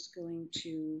I'm just going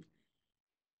to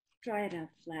dry it out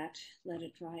flat, let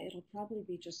it dry. It'll probably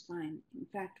be just fine. In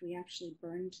fact, we actually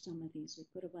burned some of these. We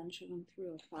put a bunch of them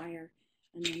through a fire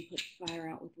and then put the fire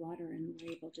out with water, and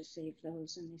were able to save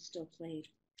those, and they still played.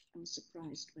 I was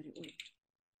surprised, but it worked.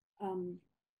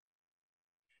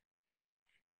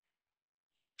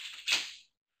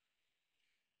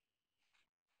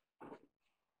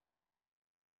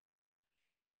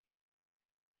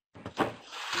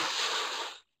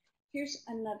 Here's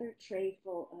another tray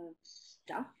full of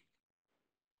stuff.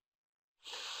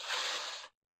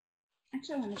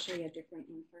 Actually, I want to show you a different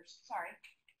one first. Sorry.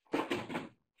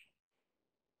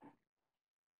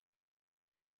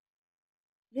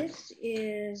 This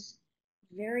is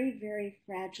very, very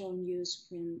fragile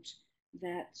newsprint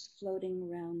that's floating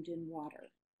around in water.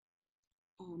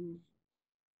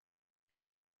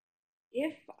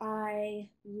 If I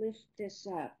lift this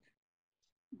up,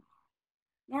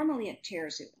 normally it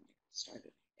tears it when it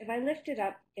started. If I lift it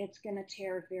up, it's going to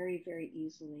tear very, very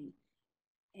easily.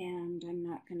 and I'm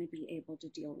not going to be able to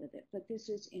deal with it. But this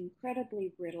is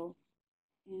incredibly brittle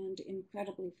and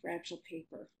incredibly fragile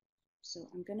paper. So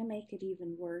I'm going to make it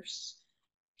even worse,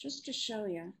 just to show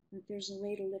you that there's a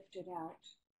way to lift it out.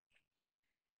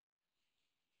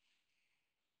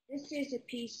 This is a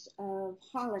piece of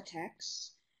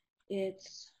Holotex.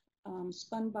 It's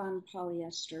spun-bond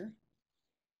polyester.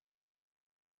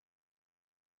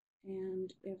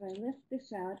 And if I lift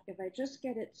this out, if I just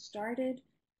get it started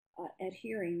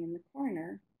adhering in the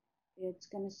corner, it's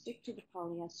going to stick to the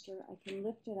polyester. I can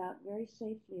lift it out very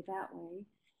safely that way,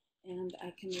 and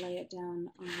I can lay it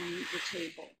down on the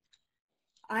table.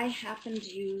 I happen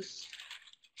to use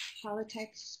Holotex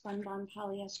spun-bond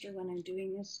polyester when I'm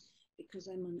doing this because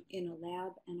I'm in a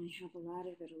lab and I have a lot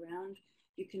of it around.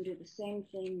 You can do the same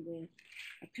thing with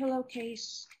a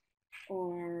pillowcase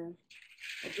or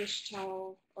a dish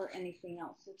towel or anything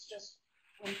else. It's just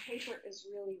when paper is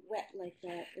really wet like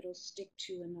that, it'll stick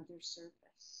to another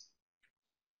surface.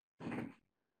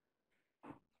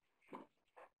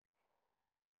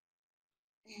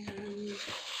 And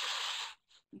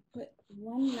I put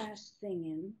one last thing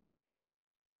in.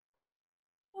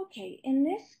 Okay, in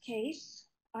this case,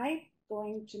 I'm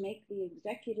going to make the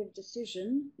executive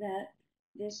decision that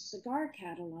this cigar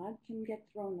catalog can get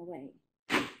thrown away.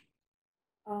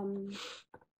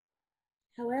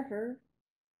 However,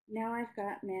 now I've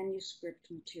got manuscript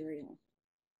material.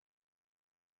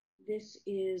 This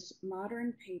is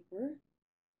modern paper.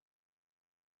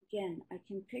 Again, I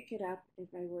can pick it up if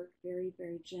I work very,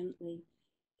 very gently.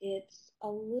 It's a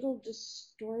little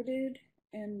distorted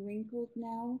and wrinkled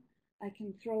now. I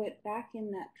can throw it back in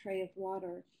that tray of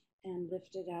water and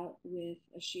lift it out with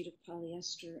a sheet of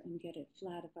polyester and get it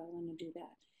flat if I want to do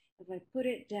that. If I put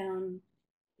it down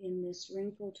in this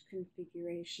wrinkled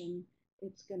configuration,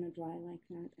 it's going to dry like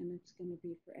that and it's going to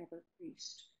be forever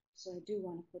creased. So I do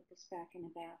want to put this back in a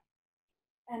bath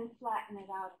and flatten it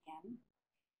out again.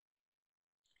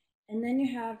 And then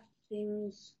you have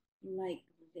things like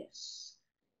this.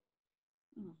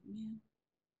 Oh man.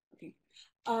 Okay.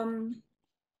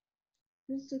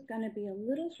 This is going to be a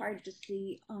little hard to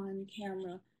see on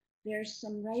camera. There's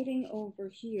some writing over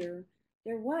here.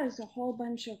 There was a whole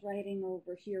bunch of writing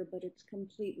over here, but it's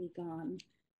completely gone.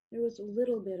 There was a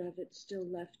little bit of it still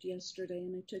left yesterday,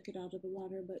 and I took it out of the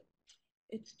water, but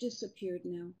it's disappeared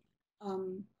now.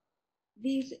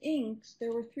 These inks,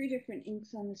 there were 3 different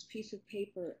inks on this piece of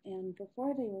paper, and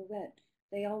before they were wet,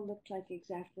 they all looked like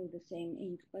exactly the same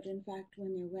ink, but in fact,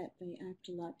 when they're wet, they act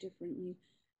a lot differently,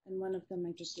 and one of them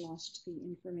I just lost the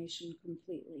information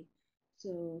completely.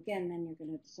 So again, then you're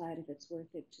going to decide if it's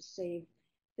worth it to save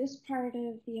this part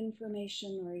of the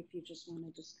information or if you just want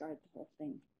to discard the whole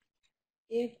thing.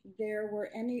 If there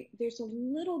were any, there's a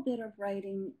little bit of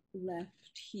writing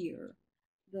left here,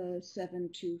 the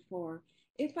 724.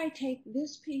 If I take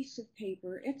this piece of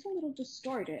paper, it's a little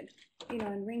distorted,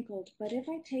 and wrinkled, but if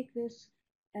I take this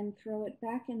and throw it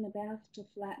back in the bath to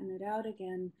flatten it out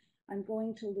again, I'm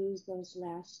going to lose those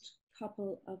last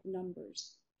couple of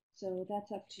numbers. So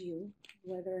that's up to you,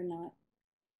 whether or not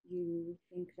you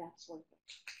think that's worth it.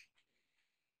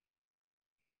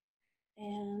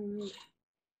 And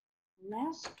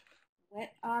last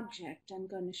wet object I'm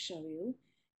going to show you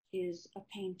is a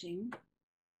painting.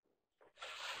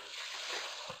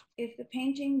 If the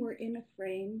painting were in a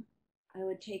frame, I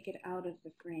would take it out of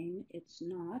the frame. It's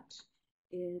not.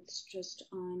 It's just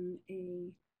on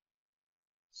a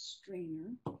strainer.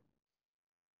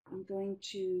 I'm going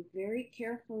to very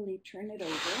carefully turn it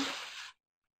over.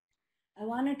 I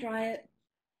want to dry it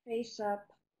face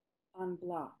up on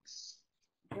blocks.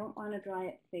 I don't want to dry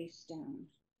it face down.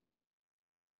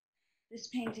 This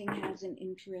painting has an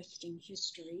interesting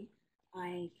history.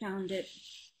 I found it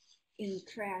in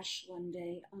trash one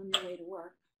day on the way to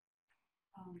work.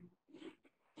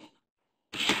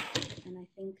 And I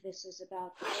think this is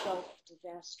about the 12th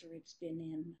disaster it's been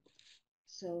in.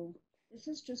 So this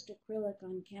is just acrylic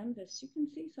on canvas. You can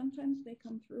see sometimes they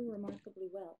come through remarkably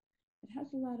well. It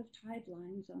has a lot of tide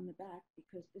lines on the back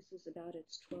because this is about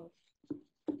its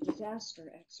 12th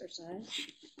disaster exercise.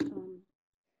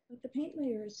 But the paint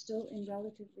layer is still in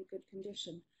relatively good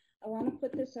condition. I want to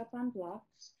put this up on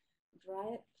blocks,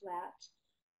 dry it flat.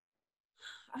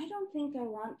 I don't think I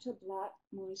want to blot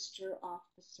moisture off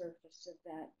the surface of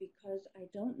that because I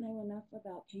don't know enough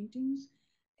about paintings,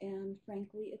 and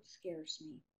frankly, it scares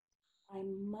me. I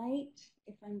might,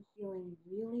 if I'm feeling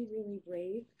really, really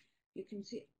brave, you can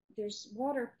see there's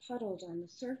water puddled on the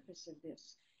surface of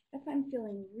this. If I'm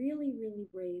feeling really, really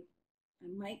brave,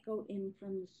 I might go in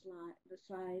from the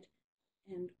side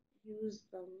and use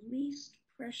the least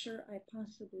pressure I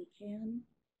possibly can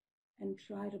and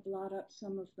try to blot up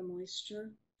some of the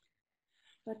moisture.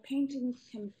 But paintings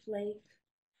can flake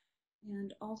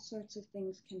and all sorts of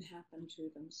things can happen to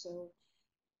them. So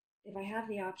if I have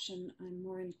the option, I'm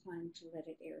more inclined to let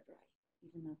it air dry,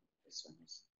 even though this one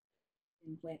has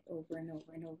been wet over and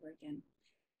over and over again.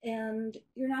 And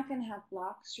you're not going to have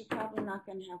blocks. You're probably not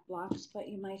going to have blocks, but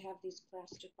you might have these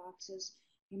plastic boxes.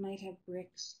 You might have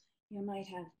bricks. You might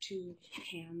have 2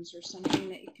 cans or something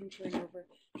that you can turn over.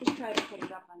 Just try to put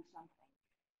it up on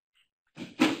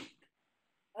something.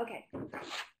 Okay.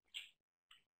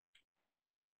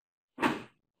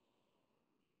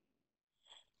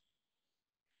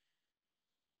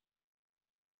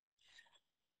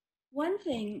 One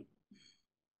thing,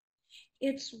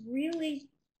 it's really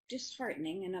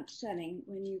disheartening and upsetting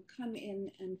when you come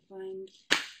in and find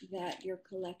that your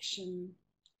collection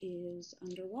is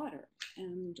underwater,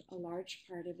 and a large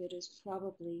part of it is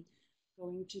probably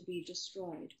going to be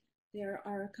destroyed. There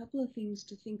are a couple of things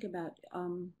to think about.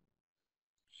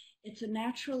 It's a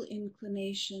natural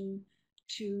inclination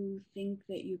to think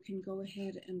that you can go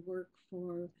ahead and work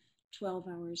for 12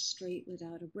 hours straight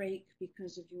without a break,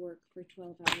 because if you work for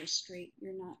 12 hours straight,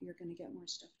 you're going to get more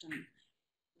stuff done.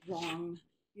 Wrong.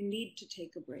 You need to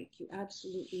take a break. You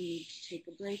absolutely need to take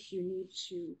a break. You need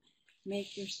to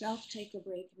make yourself take a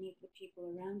break, make the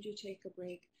people around you take a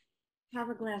break. Have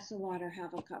a glass of water,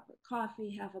 have a cup of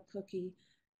coffee, have a cookie,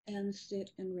 and sit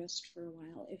and rest for a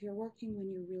while. If you're working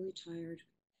when you're really tired,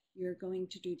 you're going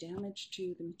to do damage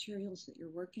to the materials that you're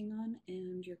working on,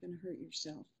 and you're going to hurt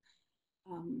yourself.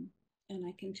 And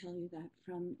I can tell you that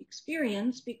from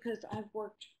experience, because I've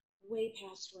worked way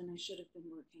past when I should have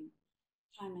been working,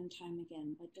 time and time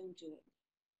again, but don't do it.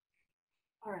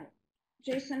 All right,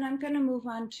 Jason, I'm going to move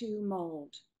on to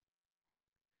mold.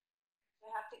 I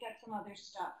have to get some other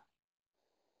stuff.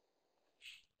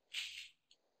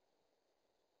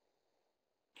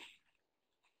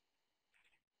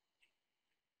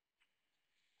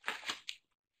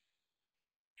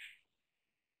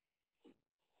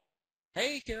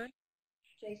 Hey, Karen.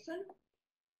 Jason?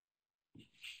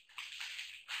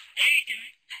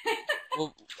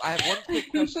 Well, I have one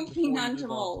quick question before we move on to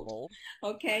mold.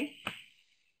 Okay.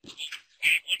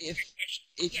 If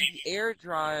you air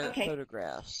dry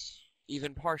photographs,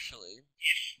 even partially,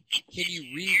 can you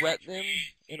re-wet them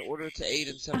in order to aid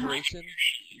in separation?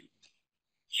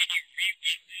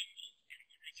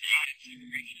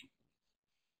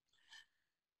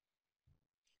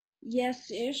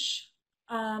 Yes-ish.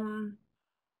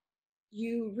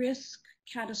 You risk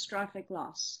catastrophic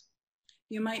loss.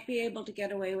 You might be able to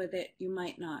get away with it, you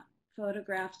might not.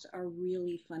 Photographs are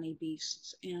really funny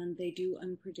beasts, and they do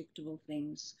unpredictable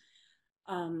things.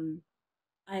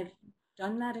 I've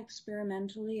done that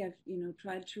experimentally. I've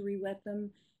tried to re-wet them,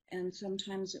 and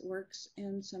sometimes it works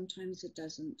and sometimes it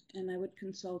doesn't. And I would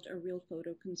consult a real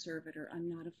photo conservator. I'm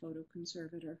not a photo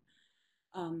conservator.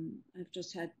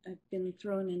 I've been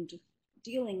thrown into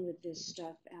dealing with this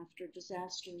stuff after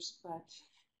disasters, but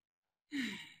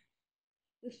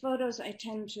with photos, I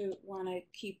tend to want to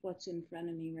keep what's in front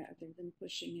of me rather than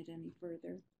pushing it any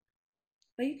further.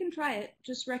 But you can try it.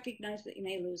 Just recognize that you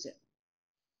may lose it.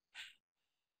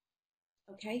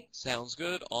 Okay? Sounds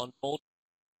good. On mold.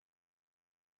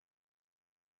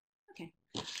 Okay.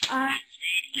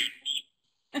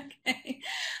 Okay.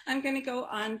 I'm going to go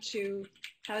on to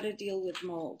how to deal with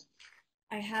mold.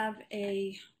 I have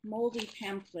a moldy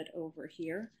pamphlet over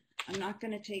here. I'm not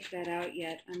going to take that out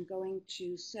yet. I'm going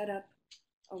to set up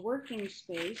a working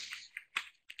space,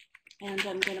 and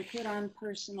I'm going to put on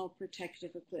personal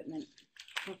protective equipment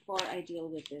before I deal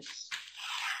with this.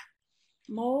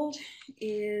 Mold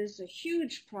is a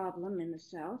huge problem in the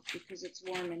South because it's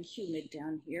warm and humid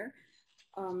down here.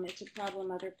 It's a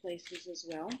problem other places as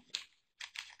well.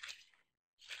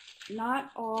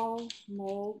 Not all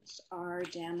molds are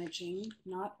damaging.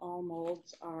 Not all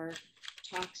molds are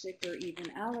toxic or even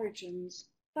allergens,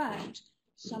 but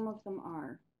some of them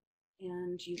are.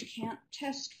 And you can't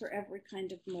test for every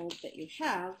kind of mold that you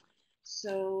have,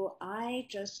 so I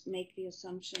just make the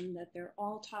assumption that they're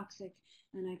all toxic,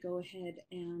 and I go ahead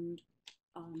and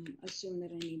assume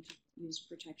that I need to use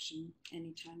protection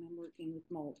anytime I'm working with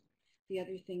mold. The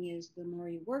other thing is, the more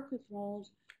you work with mold,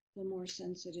 the more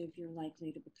sensitive you're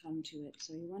likely to become to it,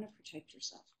 so you want to protect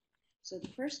yourself. So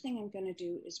the first thing I'm going to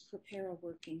do is prepare a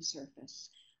working surface.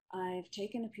 I've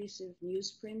taken a piece of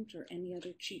newsprint or any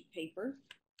other cheap paper.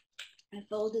 I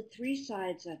folded 3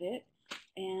 sides of it,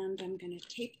 and I'm going to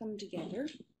tape them together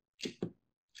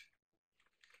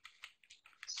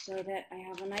so that I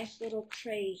have a nice little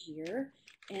tray here,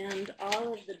 and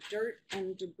all of the dirt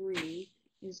and debris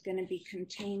is going to be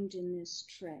contained in this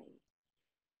tray.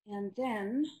 And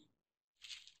then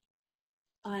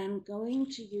I'm going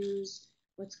to use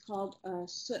what's called a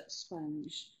soot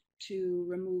sponge to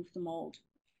remove the mold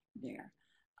there.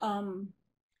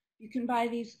 You can buy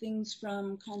these things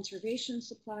from conservation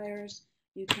suppliers.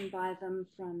 You can buy them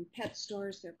from pet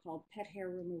stores. They're called pet hair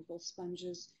removal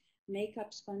sponges.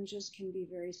 Makeup sponges can be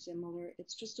very similar.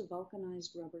 It's just a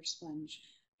vulcanized rubber sponge,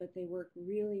 but they work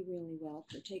really, really well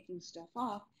for taking stuff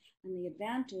off. And the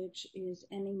advantage is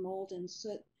any mold and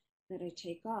soot that I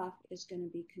take off is going to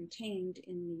be contained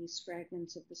in these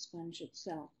fragments of the sponge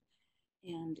itself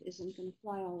and isn't going to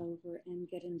fly all over and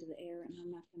get into the air, and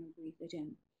I'm not going to breathe it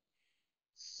in.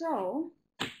 So,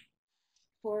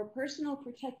 for personal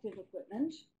protective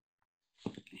equipment,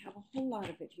 I have a whole lot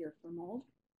of it here for mold.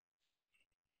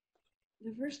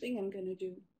 The first thing I'm going to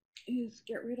do is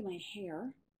get rid of my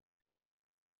hair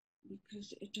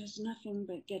because it does nothing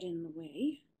but get in the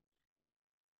way.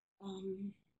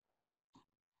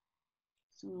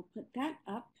 So I'll put that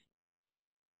up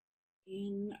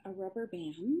in a rubber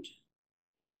band.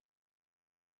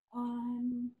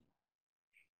 I'm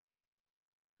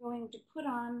going to put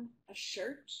on a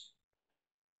shirt,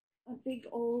 a big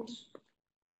old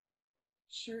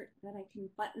shirt that I can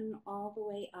button all the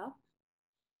way up.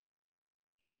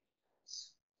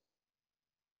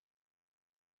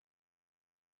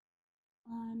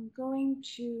 I'm going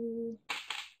to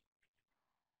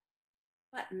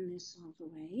button this all the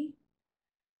way.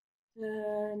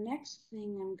 The next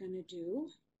thing I'm going to do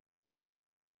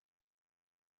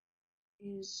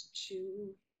is to,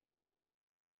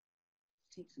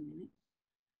 takes a minute.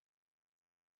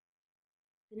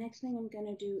 The next thing I'm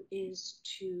going to do is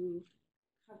to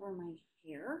cover my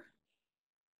hair.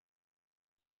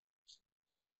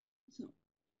 So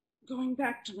going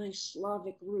back to my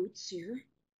Slavic roots here.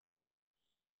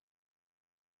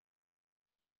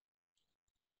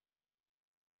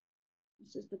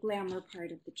 This is the glamour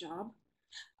part of the job.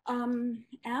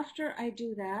 After I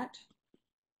do that,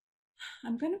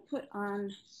 I'm going to put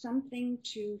on something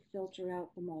to filter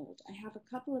out the mold. I have a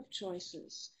couple of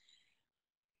choices.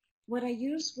 What I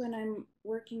use when I'm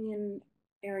working in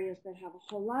areas that have a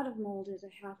whole lot of mold is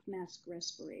a half mask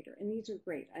respirator, and these are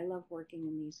great. I love working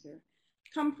in these. They're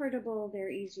comfortable,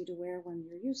 they're easy to wear when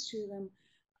you're used to them,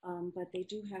 but they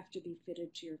do have to be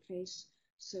fitted to your face.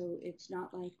 So it's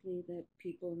not likely that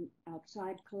people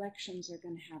outside collections are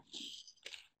going to have them.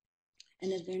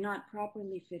 And if they're not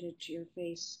properly fitted to your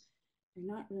face,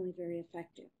 they're not really very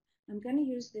effective. I'm going to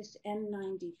use this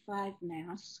N95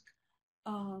 mask.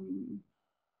 I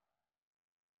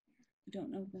don't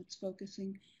know if that's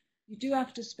focusing. You do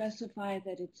have to specify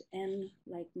that it's N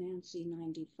like Nancy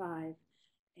 95,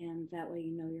 and that way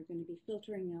you know you're going to be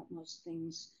filtering out most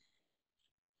things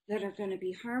that are going to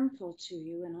be harmful to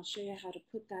you, and I'll show you how to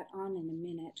put that on in a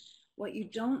minute. What you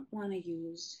don't want to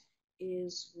use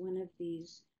is one of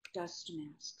these dust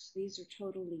masks. These are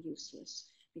totally useless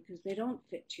because they don't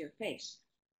fit to your face.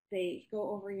 They go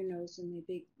over your nose and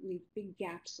they leave big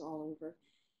gaps all over.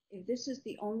 If this is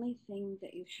the only thing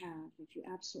that you have, if you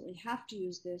absolutely have to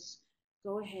use this,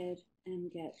 go ahead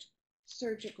and get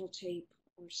surgical tape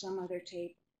or some other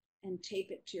tape and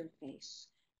tape it to your face.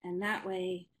 And that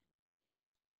way,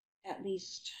 at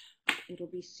least it'll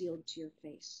be sealed to your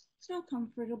face. It's not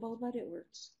comfortable, but it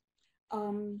works.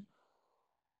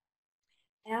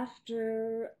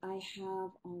 After I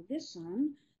have all this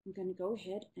on, I'm going to go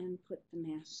ahead and put the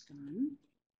mask on.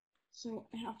 So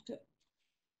I have to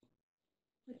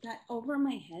put that over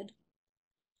my head.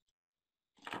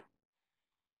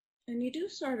 And you do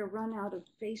sort of run out of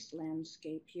face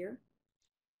landscape here.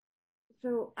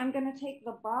 So I'm going to take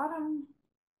the bottom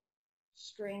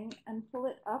string and pull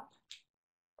it up,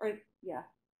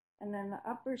 and then the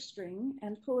upper string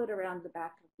and pull it around the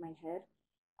back of my head.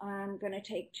 I'm going to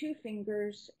take 2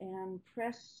 fingers and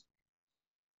press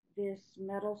this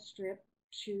metal strip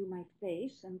to my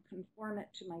face and conform it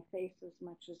to my face as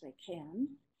much as I can.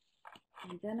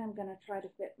 And then I'm going to try to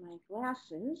fit my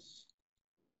glasses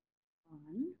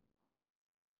on.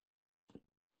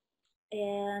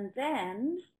 And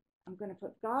then I'm going to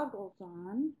put goggles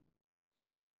on.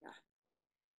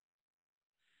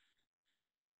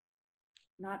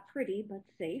 Not pretty, but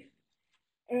safe.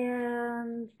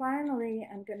 And finally,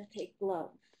 I'm going to take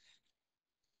gloves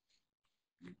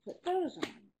and put those on.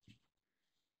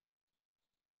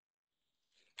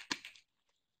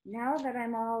 Now that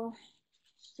I'm all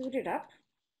suited up,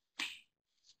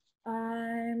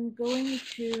 I'm going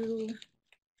to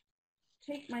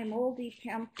take my moldy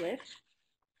pamphlet.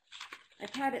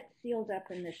 I've had it sealed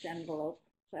up in this envelope.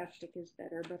 Plastic is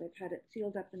better, but I've had it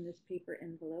sealed up in this paper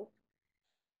envelope.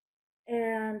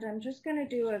 And I'm just going to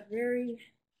do a very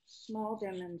small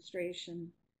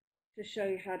demonstration to show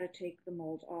you how to take the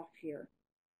mold off here.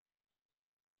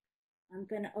 I'm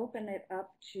going to open it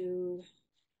up to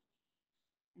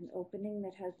an opening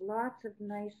that has lots of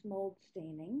nice mold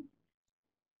staining.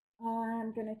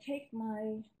 I'm going to take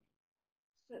my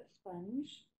soot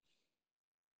sponge.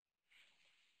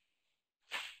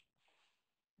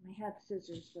 I had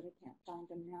scissors, but I can't find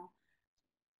them now.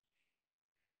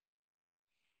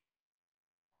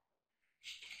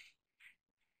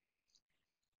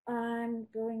 I'm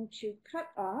going to cut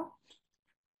off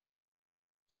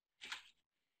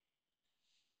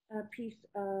a piece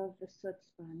of the soot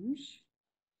sponge.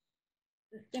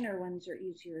 The thinner ones are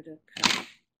easier to cut.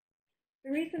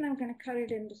 The reason I'm going to cut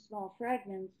it into small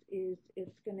fragments is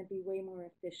it's going to be way more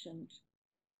efficient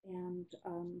and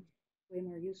way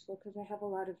more useful because I have a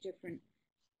lot of different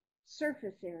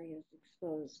surface areas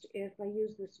exposed. If I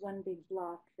use this one big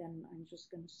block, then I'm just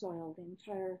going to soil the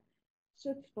entire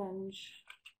soot sponge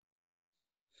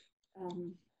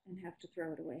and have to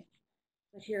throw it away.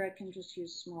 But here I can just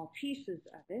use small pieces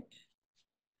of it.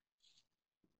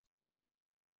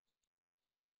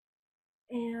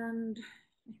 And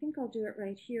I think I'll do it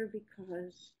right here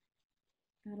because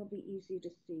that'll be easy to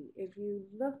see. If you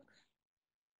look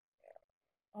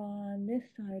on this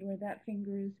side where that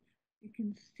finger is, you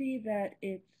can see that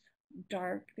it's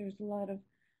dark. There's a lot of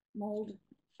mold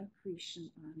accretion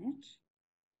on it.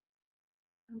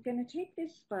 I'm going to take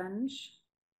this sponge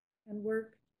and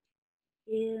work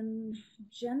in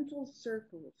gentle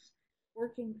circles,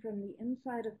 working from the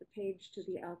inside of the page to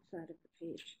the outside of the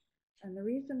page. And the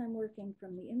reason I'm working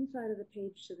from the inside of the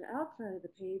page to the outside of the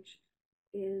page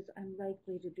is I'm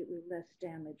likely to do less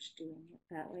damage doing it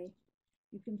that way.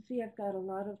 You can see I've got a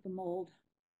lot of the mold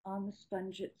on the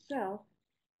sponge itself,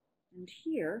 and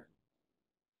here,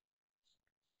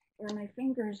 where my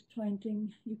finger is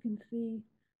pointing, you can see,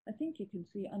 I think you can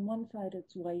see on one side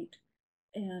it's white,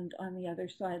 and on the other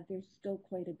side there's still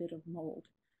quite a bit of mold.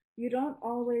 You don't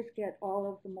always get all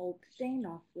of the mold stain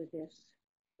off with this,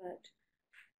 but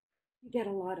you get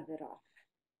a lot of it off.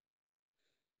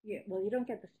 Well, you don't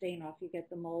get the stain off, you get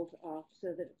the mold off so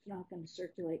that it's not going to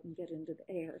circulate and get into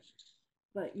the air,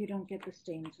 but you don't get the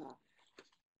stains off.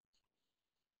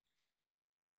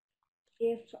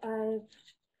 If I've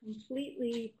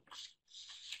completely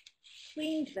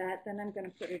cleaned that, then I'm going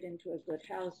to put it into a good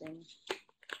housing.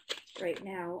 Right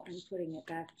now, I'm putting it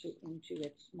back into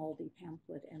its moldy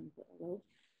pamphlet envelope,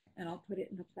 and I'll put it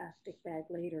in a plastic bag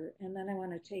later. And then I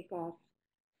want to take off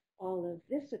all of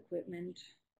this equipment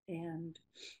and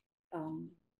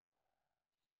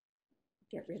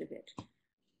get rid of it.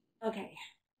 Okay,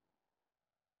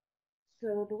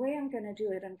 so the way I'm going to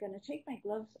do it, I'm going to take my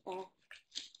gloves off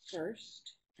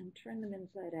first and turn them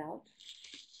inside out.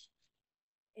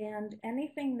 And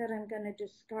anything that I'm going to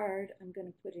discard, I'm going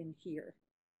to put in here.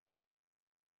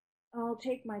 I'll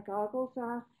take my goggles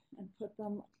off and put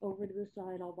them over to the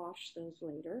side. I'll wash those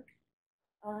later.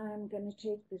 I'm going to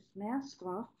take this mask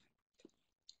off.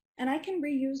 And I can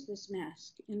reuse this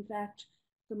mask. In fact,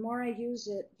 the more I use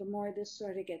it, the more this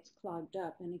sort of gets clogged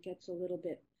up and it gets a little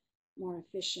bit more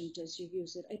efficient as you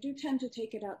use it. I do tend to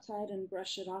take it outside and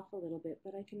brush it off a little bit,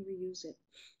 but I can reuse it.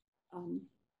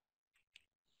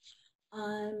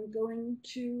 I'm going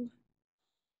to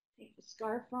take the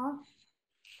scarf off.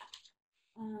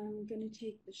 I'm going to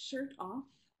take the shirt off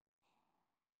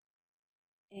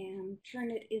and turn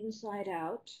it inside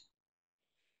out.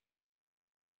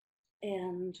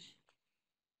 And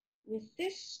with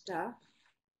this stuff,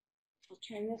 I'll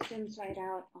turn this inside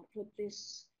out. I'll put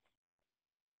this,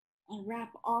 I'll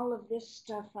wrap all of this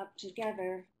stuff up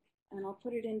together, and I'll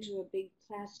put it into a big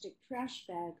plastic trash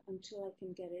bag until I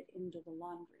can get it into the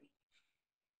laundry.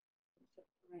 Right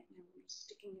now I'm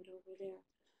sticking it over there.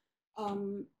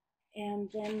 And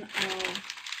then I'll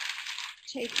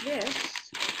take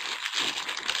this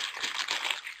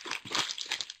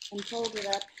and fold it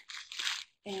up,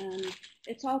 and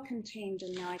it's all contained,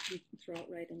 and now I can throw it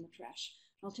right in the trash.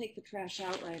 I'll take the trash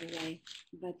out right away,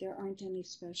 but there aren't any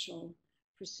special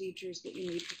procedures that you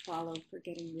need to follow for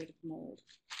getting rid of mold.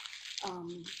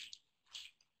 And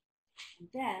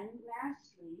then,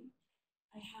 lastly,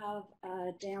 I have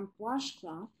a damp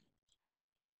washcloth.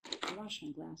 I wash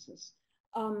my glasses.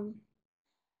 And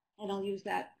I'll use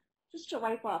that just to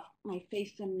wipe off my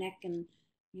face and neck and,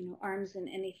 arms and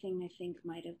anything I think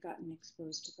might have gotten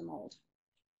exposed to the mold.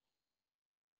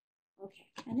 Okay,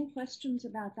 any questions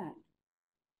about that?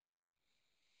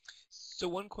 So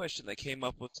one question that came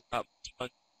up was about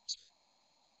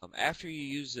after you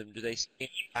use them, do they stay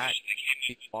back,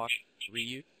 wash,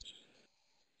 reuse?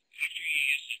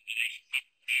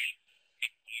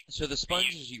 So the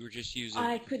sponges you were just using,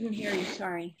 I couldn't hear you,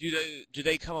 sorry. Do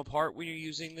they come apart when you're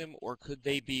using them, or could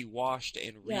they be washed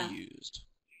and reused?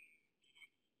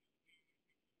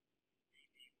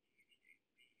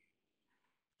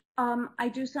 I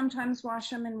do sometimes wash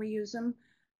them and reuse them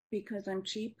because I'm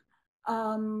cheap.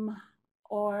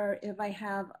 Or if I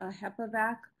have a HEPA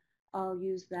vac, I'll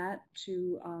use that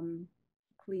to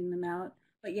clean them out.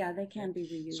 But yeah, they can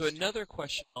be So reused. another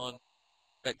question on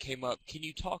that came up, can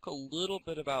you talk a little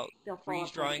bit about They'll fall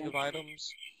freeze apart drying of eventually.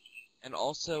 items and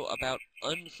also about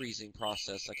unfreezing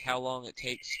process, like how long it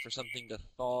takes for something to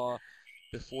thaw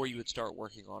before you would start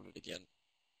working on it again?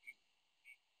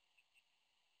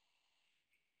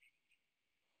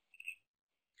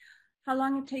 How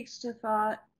long it takes to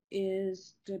thaw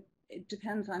it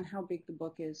depends on how big the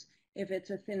book is. If it's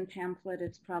a thin pamphlet,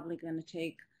 it's probably going to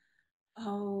take,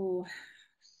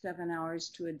 7 hours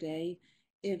to a day.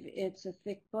 If it's a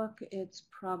thick book, it's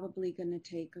probably going to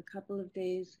take a couple of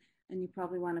days, and you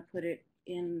probably want to put it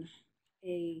in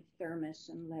a thermos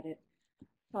and let it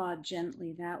thaw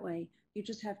gently that way. You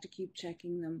just have to keep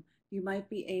checking them. You're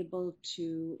probably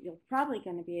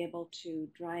going to be able to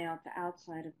dry out the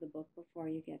outside of the book before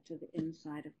you get to the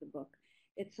inside of the book.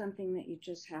 It's something that you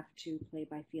just have to play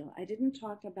by feel. I didn't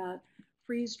talk about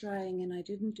freeze drying, and I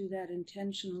didn't do that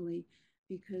intentionally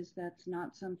because that's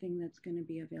not something that's going to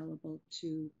be available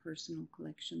to personal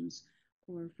collections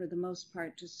or for the most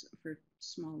part just for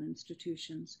small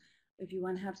institutions. If you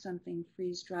want to have something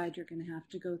freeze dried, you're going to have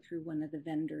to go through one of the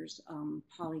vendors,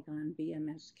 Polygon,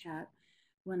 BMS, CAT,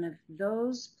 one of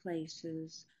those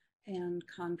places and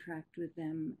contract with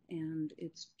them. And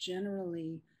it's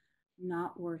generally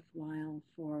not worthwhile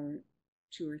for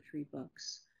 2 or 3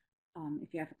 books. If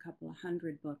you have a couple of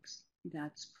hundred books,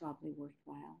 that's probably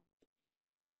worthwhile.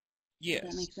 Does that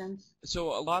Yes. make sense?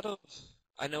 So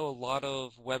I know a lot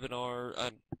of webinar,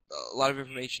 a lot of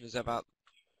information is about,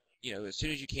 as soon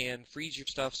as you can, freeze your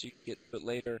stuff so you can get to it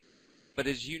later. But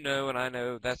as you know, and I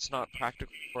know, that's not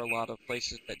practical for a lot of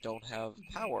places that don't have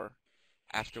power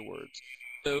afterwards.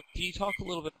 So can you talk a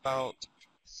little bit about,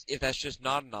 if that's just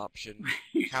not an option,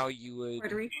 how you Puerto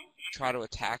would Rico? try to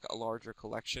attack a larger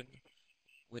collection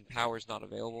when power is not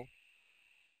available?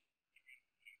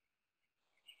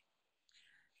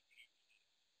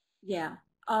 Yeah.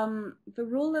 The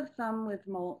rule of thumb with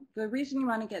mold, the reason you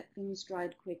want to get things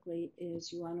dried quickly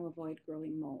is you want to avoid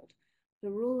growing mold. The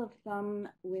rule of thumb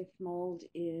with mold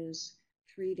is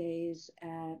 3 days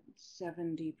at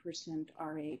 70%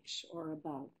 RH or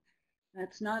above.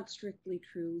 That's not strictly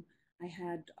true. I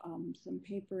had some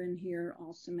paper in here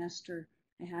all semester.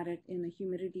 I had it in the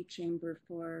humidity chamber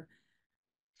for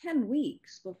 10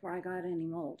 weeks before I got any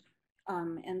mold.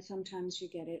 And sometimes you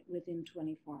get it within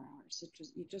 24 hours.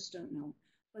 You just don't know.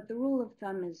 But the rule of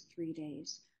thumb is 3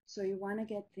 days. So you want to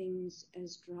get things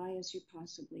as dry as you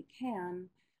possibly can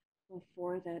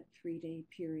before that 3-day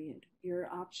period.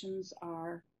 Your options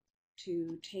are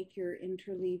to take your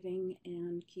interleaving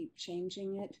and keep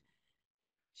changing it,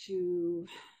 to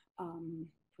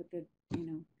put the,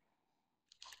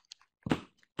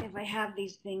 if I have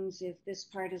these things, if this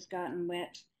part has gotten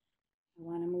wet, I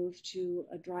want to move to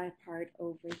a dry part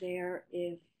over there.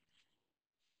 If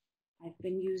I've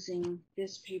been using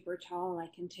this paper towel, I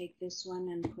can take this one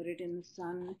and put it in the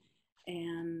sun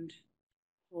and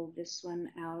pull this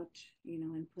one out,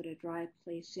 and put a dry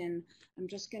place in. I'm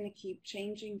just going to keep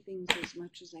changing things as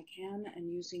much as I can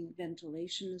and using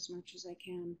ventilation as much as I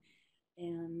can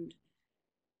and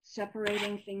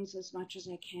separating things as much as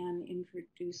I can,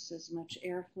 introduce as much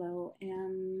airflow,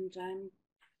 and I'm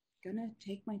gonna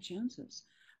take my chances.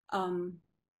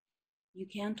 You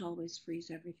can't always freeze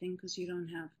everything because you don't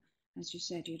have, as you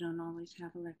said, you don't always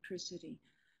have electricity.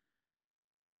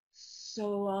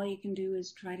 So all you can do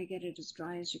is try to get it as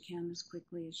dry as you can, as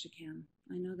quickly as you can.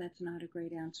 I know that's not a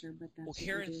great answer, but that's Well, what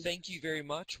Karen, we do. thank you very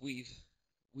much. We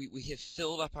have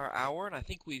filled up our hour, and I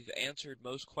think we've answered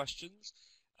most questions.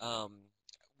 Um,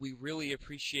 we really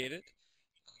appreciate it.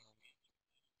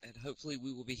 And hopefully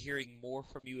we will be hearing more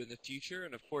from you in the future.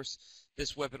 And of course,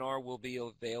 this webinar will be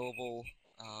available,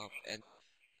 and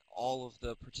all of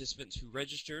the participants who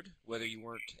registered, whether you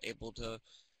weren't able to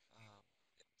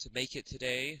make it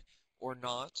today or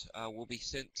not, will be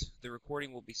sent. The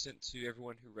recording will be sent to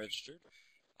everyone who registered.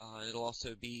 It'll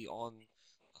also be on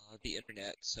the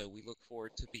internet, so we look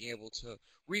forward to being able to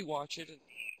rewatch it and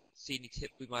see any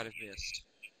tip we might have missed.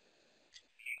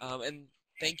 And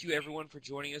thank you everyone for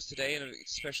joining us today, and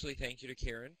especially thank you to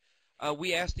Karen.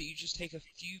 We ask that you just take a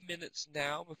few minutes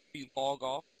now before you log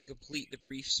off to complete the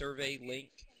brief survey link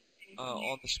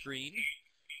on the screen.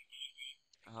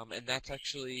 And that's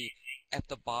actually at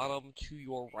the bottom to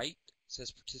your right. It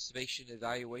says Participation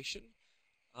Evaluation.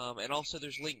 And also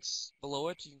there's links below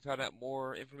it. You can find out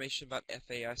more information about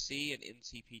FAIC and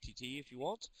NCPTT if you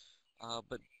want.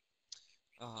 But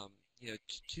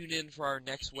tune in for our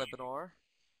next webinar.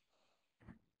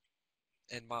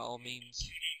 and by all means,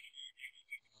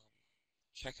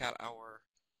 check out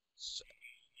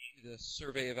the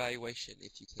survey evaluation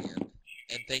if you can.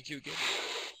 And thank you again.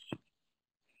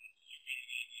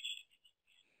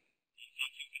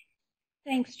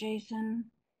 Thanks, Jason.